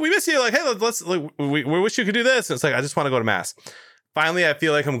 John, we miss you. Like, hey, we wish you could do this. And it's like, I just want to go to mass. Finally, I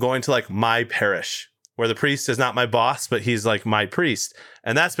feel like I'm going to like my parish, where the priest is not my boss, but he's like my priest.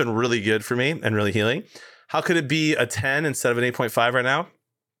 And that's been really good for me and really healing. How could it be a 10 instead of an 8.5 right now?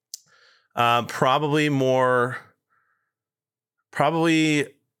 Probably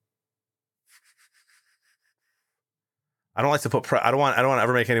I don't like to put. I don't want to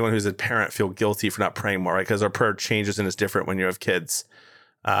ever make anyone who's a parent feel guilty for not praying more, right? Because our prayer changes and is different when you have kids.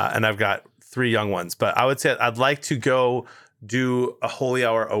 And I've got 3 young ones, but I would say I'd like to go do a holy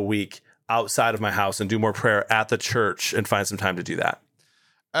hour a week outside of my house and do more prayer at the church and find some time to do that.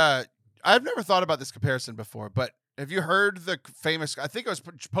 I've never thought about this comparison before, but have you heard the famous? I think it was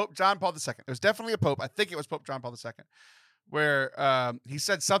Pope John Paul II. It was definitely a pope. I think it was Pope John Paul II. Where he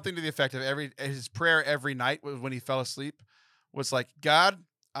said something to the effect of his prayer every night when he fell asleep was like, God,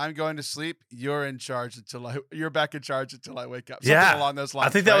 I'm going to sleep. You're in charge you're back in charge until I wake up. Something along those lines.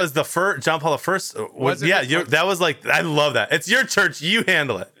 I think that was the first John Paul I. That was like, I love that. It's your church. You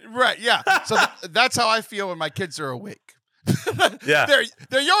handle it. Right. Yeah. So that's how I feel when my kids are awake. Yeah.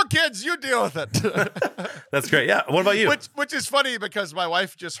 They're your kids. You deal with it. That's great. Yeah. What about you? Which is funny because my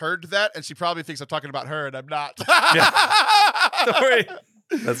wife just heard that and she probably thinks I'm talking about her and I'm not. Yeah. Don't worry.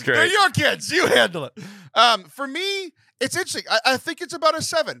 That's great. They're your kids. You handle it. For me, it's interesting. I think it's about a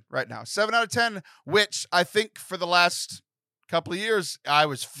 7 right now. 7 out of 10, which I think for the last couple of years I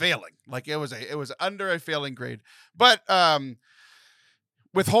was failing. Like it was under a failing grade. But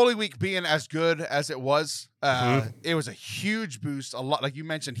with Holy Week being as good as it was a huge boost. A lot, like you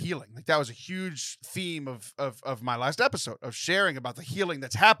mentioned, healing. Like that was a huge theme of my last episode, of sharing about the healing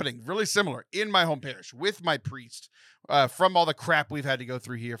that's happening, really similar in my home parish with my priest, from all the crap we've had to go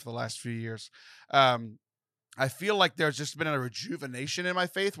through here for the last few years. I feel like there's just been a rejuvenation in my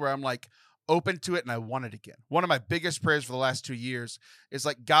faith where I'm like open to it and I want it again. One of my biggest prayers for the last 2 years is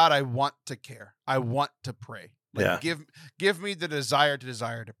like, God, I want to care. I want to pray. Like give me the desire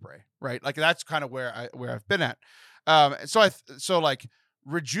to pray, right? Like that's kind of where I've been at. So like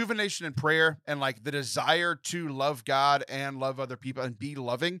rejuvenation in prayer and like the desire to love God and love other people and be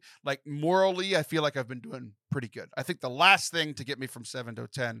loving, like morally, I feel like I've been doing pretty good. I think the last thing to get me from 7 to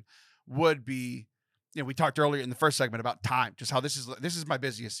 10 would be, we talked earlier in the first segment about time, just how this is my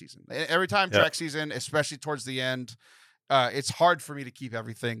busiest season. Every time track season, especially towards the end, it's hard for me to keep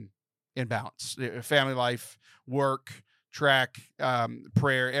everything in balance. Family life, work, track,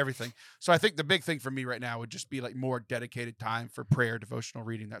 prayer, everything. So I think the big thing for me right now would just be like more dedicated time for prayer, devotional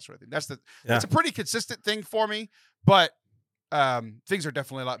reading, that sort of thing. That's a pretty consistent thing for me, but things are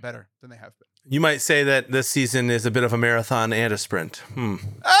definitely a lot better than they have been. You might say that this season is a bit of a marathon and a sprint. I'm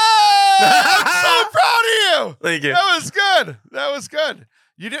so proud of you. Thank you. That was good.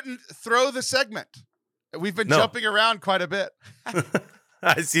 You didn't throw the segment. We've been No. jumping around quite a bit.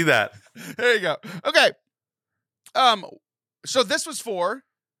 I see that. There you go. Okay. So this was for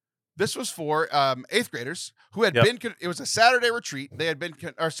 8th graders who had Yep. been. It was a Saturday retreat. They had been,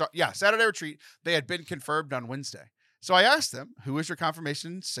 Saturday retreat. They had been confirmed on Wednesday. So I asked them, "Who is your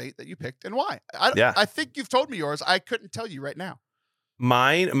confirmation saint that you picked, and why?" I think you've told me yours. I couldn't tell you right now.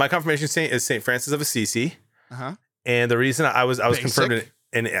 My confirmation saint is Saint Francis of Assisi, Uh-huh. and the reason I was Basic. confirmed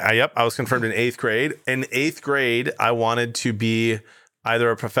I was confirmed in 8th grade. In 8th grade, I wanted to be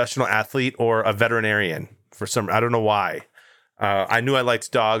either a professional athlete or a veterinarian for some. I don't know why. I knew I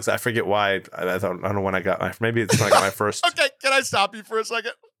liked dogs. I forget why. I don't know when I got maybe it's when I got my first. Okay, can I stop you for a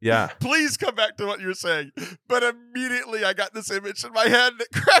second? Yeah. Please come back to what you were saying. But immediately I got this image in my head that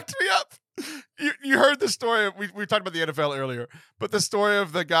cracked me up. You heard the story. We talked about the NFL earlier, but the story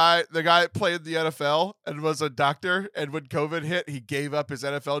of the guy that played the NFL and was a doctor, and when COVID hit, he gave up his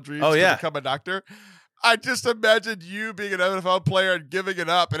NFL dreams to become a doctor. I just imagined you being an NFL player and giving it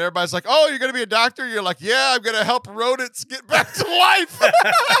up, and everybody's like, "Oh, you're going to be a doctor?" You're like, "Yeah, I'm going to help rodents get back to life."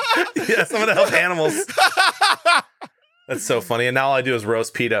 Yes, I'm going to help animals. That's so funny. And now all I do is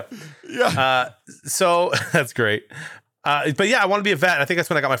roast PETA. Yeah. So that's great. But yeah, I want to be a vet. I think that's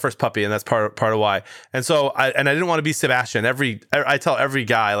when I got my first puppy, and that's part of why. And so I didn't want to be Sebastian. I tell every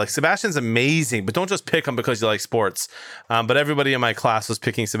guy, like, Sebastian's amazing, but don't just pick him because you like sports. But everybody in my class was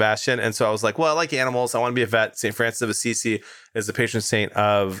picking Sebastian, and so I was like, well, I like animals. I want to be a vet. St. Francis of Assisi is the patron saint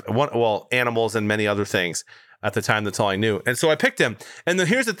of animals and many other things. At the time, that's all I knew, and so I picked him. And then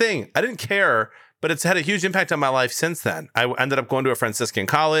here's the thing: I didn't care. But it's had a huge impact on my life since then. I ended up going to a Franciscan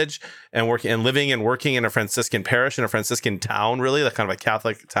college and living and working in a Franciscan parish, in a Franciscan town, really, like kind of a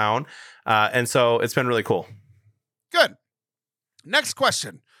Catholic town. And so it's been really cool. Good. Next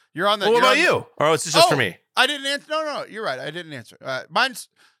question. You're on the. Well, what about you? Or it's just for me? I didn't answer. No, you're right. I didn't answer. Mine's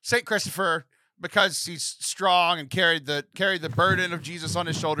Saint Christopher, because he's strong and carried the burden of Jesus on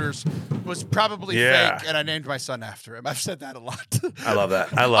his shoulders. Was probably fake, and I named my son after him. I've said that a lot. I love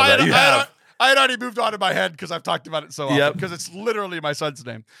that. I love that. You have. I had already moved on in my head because I've talked about it so often, because it's literally my son's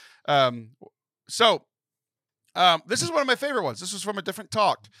name. So this is one of my favorite ones. This was from a different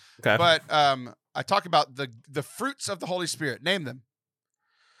talk. Okay. But I talk about the fruits of the Holy Spirit. Name them.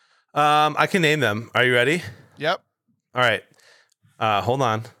 I can name them. Are you ready? Yep. All right. Hold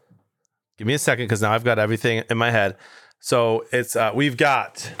on. Give me a second, because now I've got everything in my head. So it's we've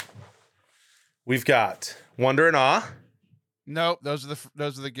got wonder and awe. No, those are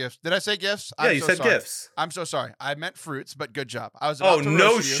the gifts. Did I say gifts? Yeah, you said gifts. I'm so sorry. I meant fruits, but good job. I was Oh, about to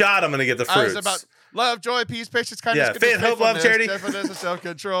no roast you. shot! I'm gonna get the fruits. I was about love, joy, peace, patience, kindness, goodness, faith, hope, love, charity, faithfulness, and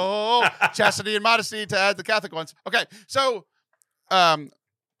self-control, chastity, and modesty, to add the Catholic ones. Okay, so I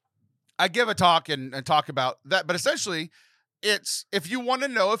give a talk and talk about that, but essentially, it's if you want to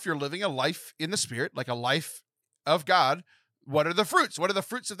know if you're living a life in the Spirit, like a life of God, what are the fruits? What are the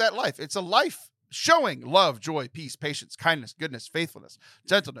fruits of that life? It's a life showing love, joy, peace, patience, kindness, goodness, faithfulness,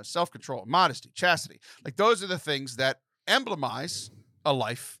 gentleness, self-control, modesty, chastity. Like, those are the things that emblemize a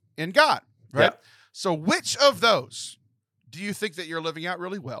life in God, right? Yeah. So which of those do you think that you're living out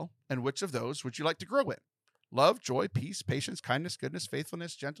really well, and which of those would you like to grow in? Love, joy, peace, patience, kindness, goodness,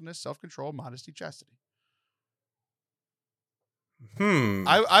 faithfulness, gentleness, self-control, modesty, chastity.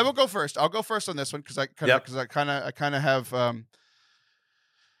 I will go first. I'll go first on this one because I kind of have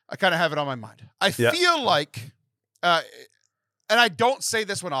it on my mind. I feel like, and I don't say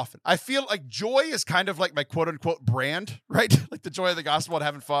this one often, I feel like joy is kind of like my quote unquote brand, right? Like the joy of the gospel and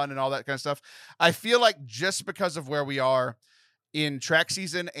having fun and all that kind of stuff. I feel like just because of where we are in track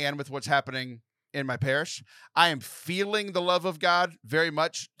season and with what's happening in my parish, I am feeling the love of God very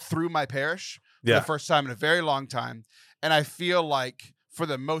much through my parish for the first time in a very long time. And I feel like, for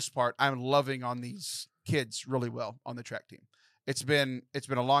the most part, I'm loving on these kids really well on the track team. It's been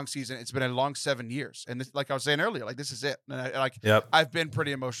a long season. It's been a long 7 years. And this, like I was saying earlier, like, this is it. And I've been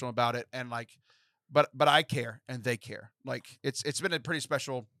pretty emotional about it. And like, but I care and they care. Like, it's been a pretty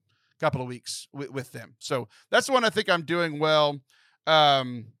special couple of weeks with them. So that's the one I think I'm doing well.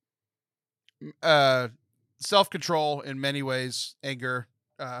 Self-control in many ways, anger,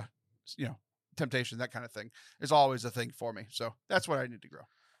 temptation, that kind of thing is always a thing for me. So that's what I need to grow.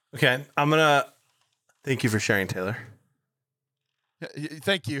 Okay. Thank you for sharing, Taylor.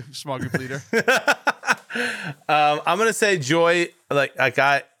 Thank you, small group leader. I'm going to say joy.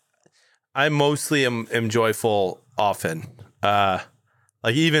 I mostly am joyful often. I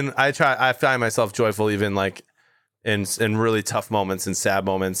find myself joyful even like in really tough moments and sad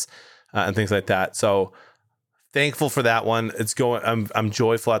moments and things like that. So thankful for that one. I'm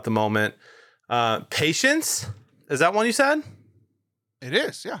joyful at the moment. Patience. Is that one you said? It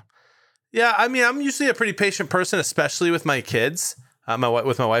is. Yeah. Yeah, I mean, I'm usually a pretty patient person, especially with my kids,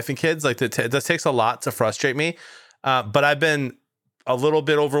 with my wife and kids. Like, it does takes a lot to frustrate me. But I've been a little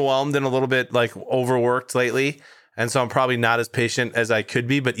bit overwhelmed and a little bit like overworked lately. And so I'm probably not as patient as I could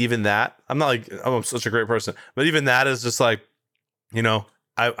be. But even that, I'm not like, oh, I'm such a great person. But even that is just like, you know,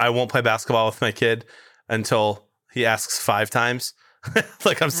 I won't play basketball with my kid until he asks 5 times.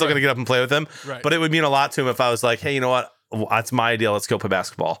 Like, I'm still going to get up and play with him. Right. But it would mean a lot to him if I was like, hey, you know what? That's my idea. Let's go play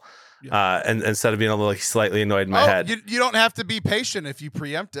basketball. Yeah. And instead of being a little like, slightly annoyed in my head. You don't have to be patient if you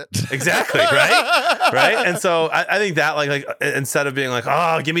preempt it. Exactly. Right. Right. And so I think that like instead of being like,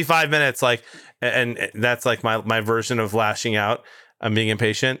 oh, give me 5 minutes, like, and that's like my version of lashing out. I'm being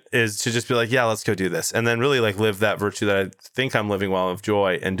impatient is to just be like, yeah, let's go do this. And then really like live that virtue that I think I'm living well of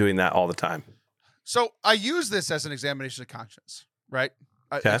joy and doing that all the time. So I use this as an examination of conscience, right?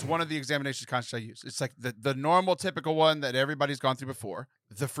 Okay. It's one of the examinations of conscience I use. It's like the normal, typical one that everybody's gone through before.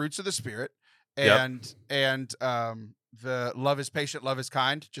 The fruits of the spirit, and the love is patient, love is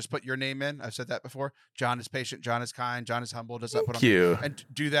kind. Just put your name in. I've said that before. John is patient, John is kind, John is humble. Does that put on you? And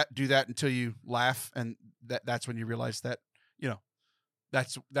do that until you laugh, and that's when you realize that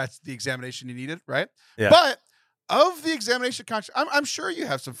that's the examination you needed, right? Yeah. But of the examination of conscience, I'm sure you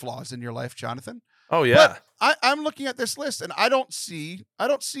have some flaws in your life, Jonathan. Oh yeah. But I'm looking at this list and I don't see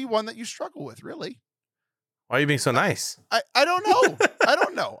one that you struggle with, really. Why are you being so nice? I don't know. I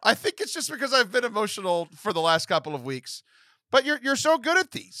don't know. I think it's just because I've been emotional for the last couple of weeks. But you're so good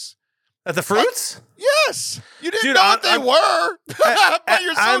at these. At the fruits? Yes. You didn't know what they were, but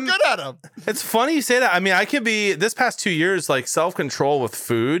you're so good at them. It's funny you say that. I mean, I could be this past 2 years, like self-control with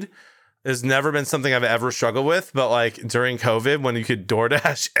food has never been something I've ever struggled with. But like during COVID, when you could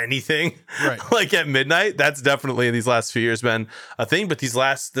DoorDash anything, right, like at midnight, that's definitely these last few years been a thing. But this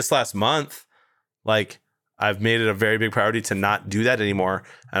last month, like I've made it a very big priority to not do that anymore.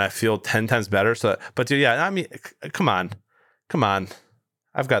 And I feel 10 times better. So, but dude, yeah, I mean, come on.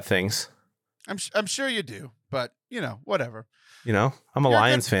 I've got things. I'm sure you do, but whatever. I'm a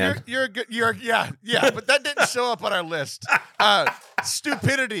Lions fan. You're a good. Yeah. But that didn't show up on our list.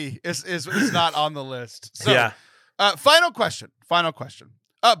 Stupidity is not on the list. So, yeah. Final question.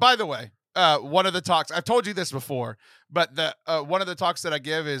 By the way, one of the talks I've told you this before, but the one of the talks that I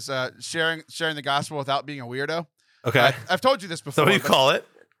give is sharing the gospel without being a weirdo. Okay. I've told you this before. So what do you call it?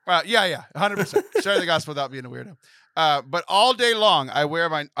 Yeah, 100%. Sharing the gospel without being a weirdo. But all day long, I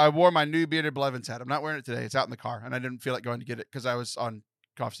wore my new Bearded Blevins hat. I'm not wearing it today. It's out in the car, and I didn't feel like going to get it because I was on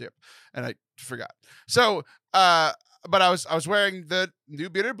cough syrup, and I forgot. So, but I was wearing the new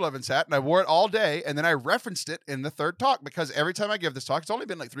Bearded Blevins hat, and I wore it all day, and then I referenced it in the third talk because every time I give this talk, it's only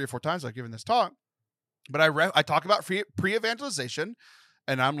been like 3 or 4 times I've given this talk, but I talk about pre-evangelization,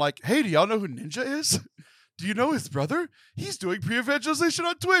 and I'm like, hey, do y'all know who Ninja is? Do you know his brother? He's doing pre-evangelization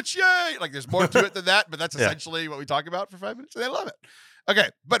on Twitch. Yay! Like, there's more to it than that, but that's essentially what we talk about for 5 minutes, and they love it. Okay,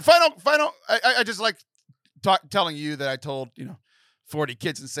 but final. I just like telling you that I told 40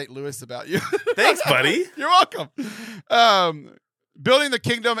 kids in St. Louis about you. Thanks, buddy. You're welcome. Building the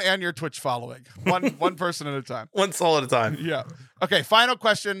kingdom and your Twitch following, one person at a time, one soul at a time. Yeah. Okay. Final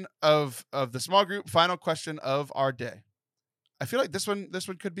question of the small group. Final question of our day. I feel like this one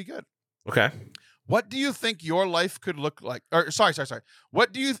could be good. Okay. What do you think your life could look like? Or sorry.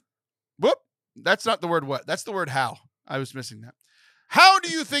 What do you? That's not the word what. That's the word how. I was missing that. How do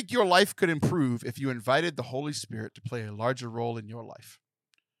you think your life could improve if you invited the Holy Spirit to play a larger role in your life?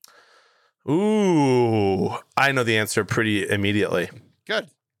 Ooh, I know the answer pretty immediately. Good.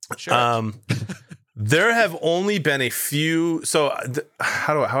 Sure. There have only been a few. So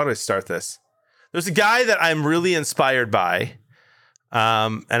how do I start this? There's a guy that I'm really inspired by.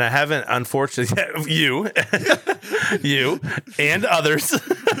 And I haven't, unfortunately, you and others.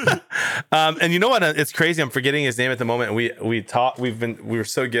 And you know what? It's crazy. I'm forgetting his name at the moment. We were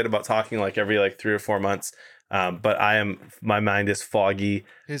so good about talking like every 3 or 4 months. But my mind is foggy.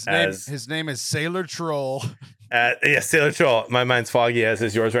 His name is Sailor Troll. Sailor Troll. My mind's foggy as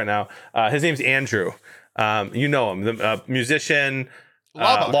is yours right now. His name's Andrew. You know him, the musician,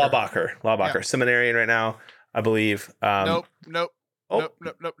 Lawbacher, yeah. Seminarian right now, I believe. Nope. Oh,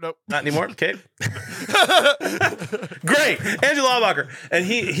 nope. Not anymore. Okay. Great. Andrew Lawbacher. And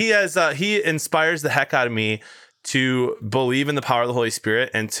he inspires the heck out of me to believe in the power of the Holy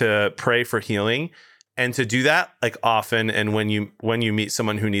Spirit and to pray for healing and to do that often. And when you meet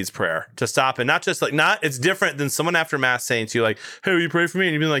someone who needs prayer, to stop and not just it's different than someone after mass saying to you hey, will you pray for me?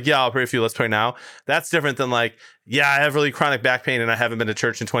 And you'd be like, yeah, I'll pray for you. Let's pray now. That's different than yeah, I have really chronic back pain and I haven't been to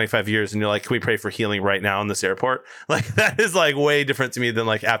church in 25 years. And you're like, can we pray for healing right now in this airport? That is way different to me than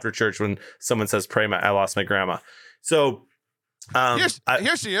after church when someone says, pray, I lost my grandma. So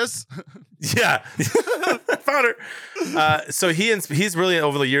Here she is. Yeah, found her. So he's really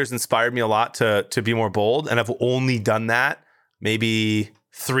over the years inspired me a lot to be more bold, and I've only done that maybe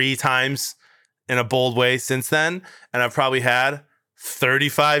 3 times in a bold way since then, and I've probably had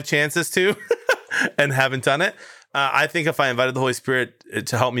 35 chances to and haven't done it. I think if I invited the Holy Spirit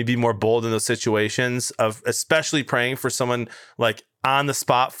to help me be more bold in those situations of especially praying for someone like on the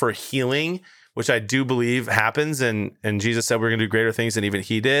spot for healing, which I do believe happens, and Jesus said we're going to do greater things than even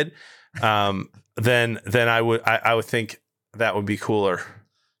he did, then I would think that would be cooler.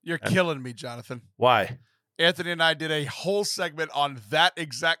 You're killing me, Jonathan. Why? Anthony and I did a whole segment on that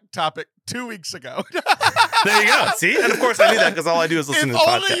exact topic 2 weeks ago. There you go. See? And of course I knew that because all I do is listen to the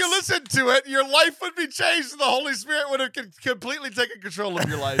podcast. If only you listened to it, your life would be changed and the Holy Spirit would have completely taken control of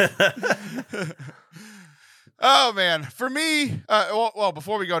your life. Oh, man. For me, well,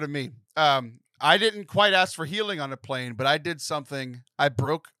 before we go to me, I didn't quite ask for healing on a plane, but I did something. I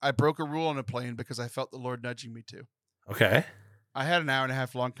broke a rule on a plane because I felt the Lord nudging me to. Okay. I had an 1.5 hour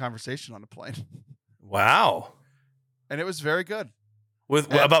long conversation on a plane. Wow. And it was very good.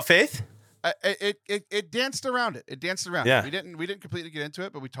 About faith? It danced around it. It danced around yeah. it. We didn't completely get into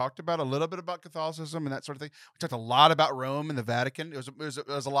it, but we talked about a little bit about Catholicism and that sort of thing. We talked a lot about Rome and the Vatican. It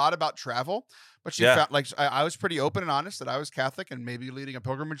was a lot about travel. But she found, like, I was pretty open and honest that I was Catholic and maybe leading a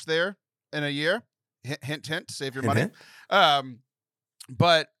pilgrimage there in a year. Hint, hint, save your money.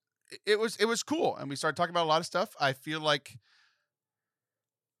 But it was cool, and we started talking about a lot of stuff. I feel like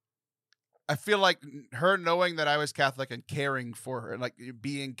her knowing that I was Catholic and caring for her, like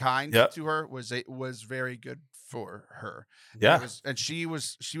being kind to her, was very good for her. Yeah, and she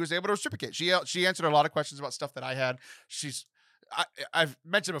was able to reciprocate. She answered a lot of questions about stuff that I had. I've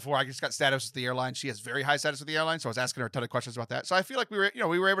mentioned before, I just got status with the airline. She has very high status with the airline, so I was asking her a ton of questions about that. So I feel like we were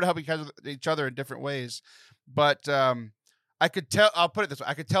able to help each other in different ways. But I could tell. I'll put it this way: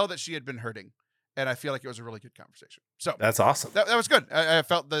 I could tell that she had been hurting. And I feel like it was a really good conversation. So that's awesome. That was good. I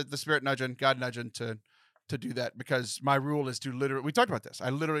felt the Spirit nudging, God nudging to do that, because my rule is to literally, we talked about this. I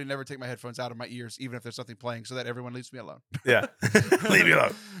literally never take my headphones out of my ears, even if there's something playing, so that everyone leaves me alone. Yeah. Leave me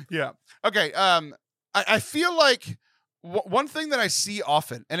alone. Yeah. Okay. I feel like one thing that I see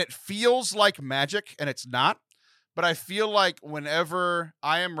often, and it feels like magic and it's not, but I feel like whenever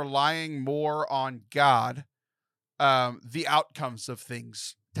I am relying more on God, the outcomes of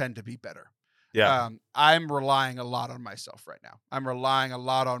things tend to be better. Yeah. I'm relying a lot on myself right now. I'm relying a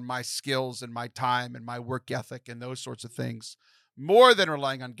lot on my skills and my time and my work ethic and those sorts of things, more than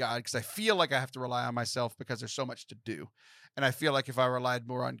relying on God, because I feel like I have to rely on myself because there's so much to do. And I feel like if I relied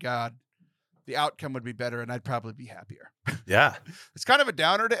more on God, the outcome would be better and I'd probably be happier. Yeah. It's kind of a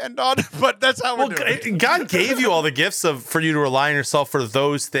downer to end on, but that's how we're doing. God gave you all the gifts for you to rely on yourself for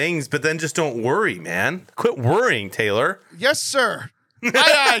those things, but then just don't worry, man. Quit worrying, Taylor. Yes, sir.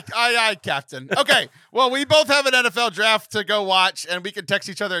 Aye, Captain. Okay, well, we both have an NFL draft to go watch, and we can text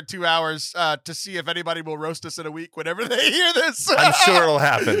each other in 2 hours to see if anybody will roast us in a week whenever they hear this. I'm sure it'll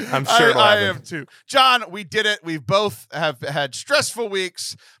happen. It'll happen. I am too. John, we did it. We both have had stressful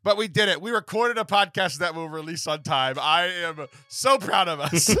weeks, but we did it. We recorded a podcast that will release on time. I am so proud of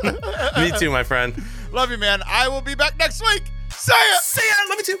us. Me too, my friend. Love you, man. I will be back next week. See ya. See ya.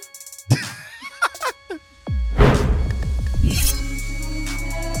 Love you too.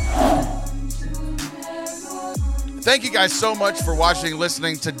 Thank you guys so much for watching,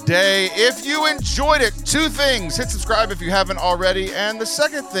 listening today. If you enjoyed it, 2 things. Hit subscribe if you haven't already. And the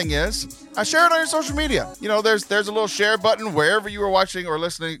second thing is, share it on your social media. You know, there's a little share button wherever you are watching or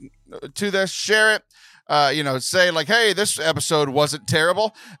listening to this. Share it. Say like, hey, this episode wasn't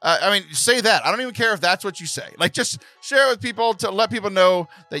terrible. Say that. I don't even care if that's what you say. Like, just share it with people to let people know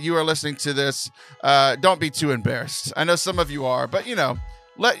that you are listening to this. Don't be too embarrassed. I know some of you are, but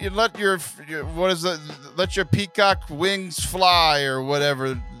let your peacock wings fly, or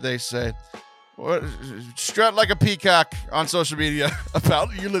whatever they say. Strut like a peacock on social media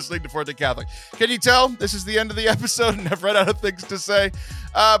about you listening to Forte Catholic. Can you tell this is the end of the episode and I've run out of things to say?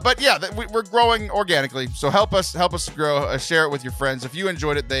 But yeah, we're growing organically. So help us grow. Share it with your friends. If you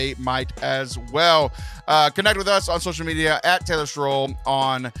enjoyed it, they might as well. Connect with us on social media at Taylor Stroll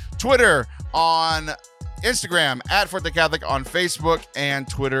on Twitter, on Instagram at Forte Catholic, on Facebook and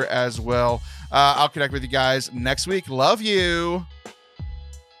Twitter as well. I'll connect with you guys next week. Love you.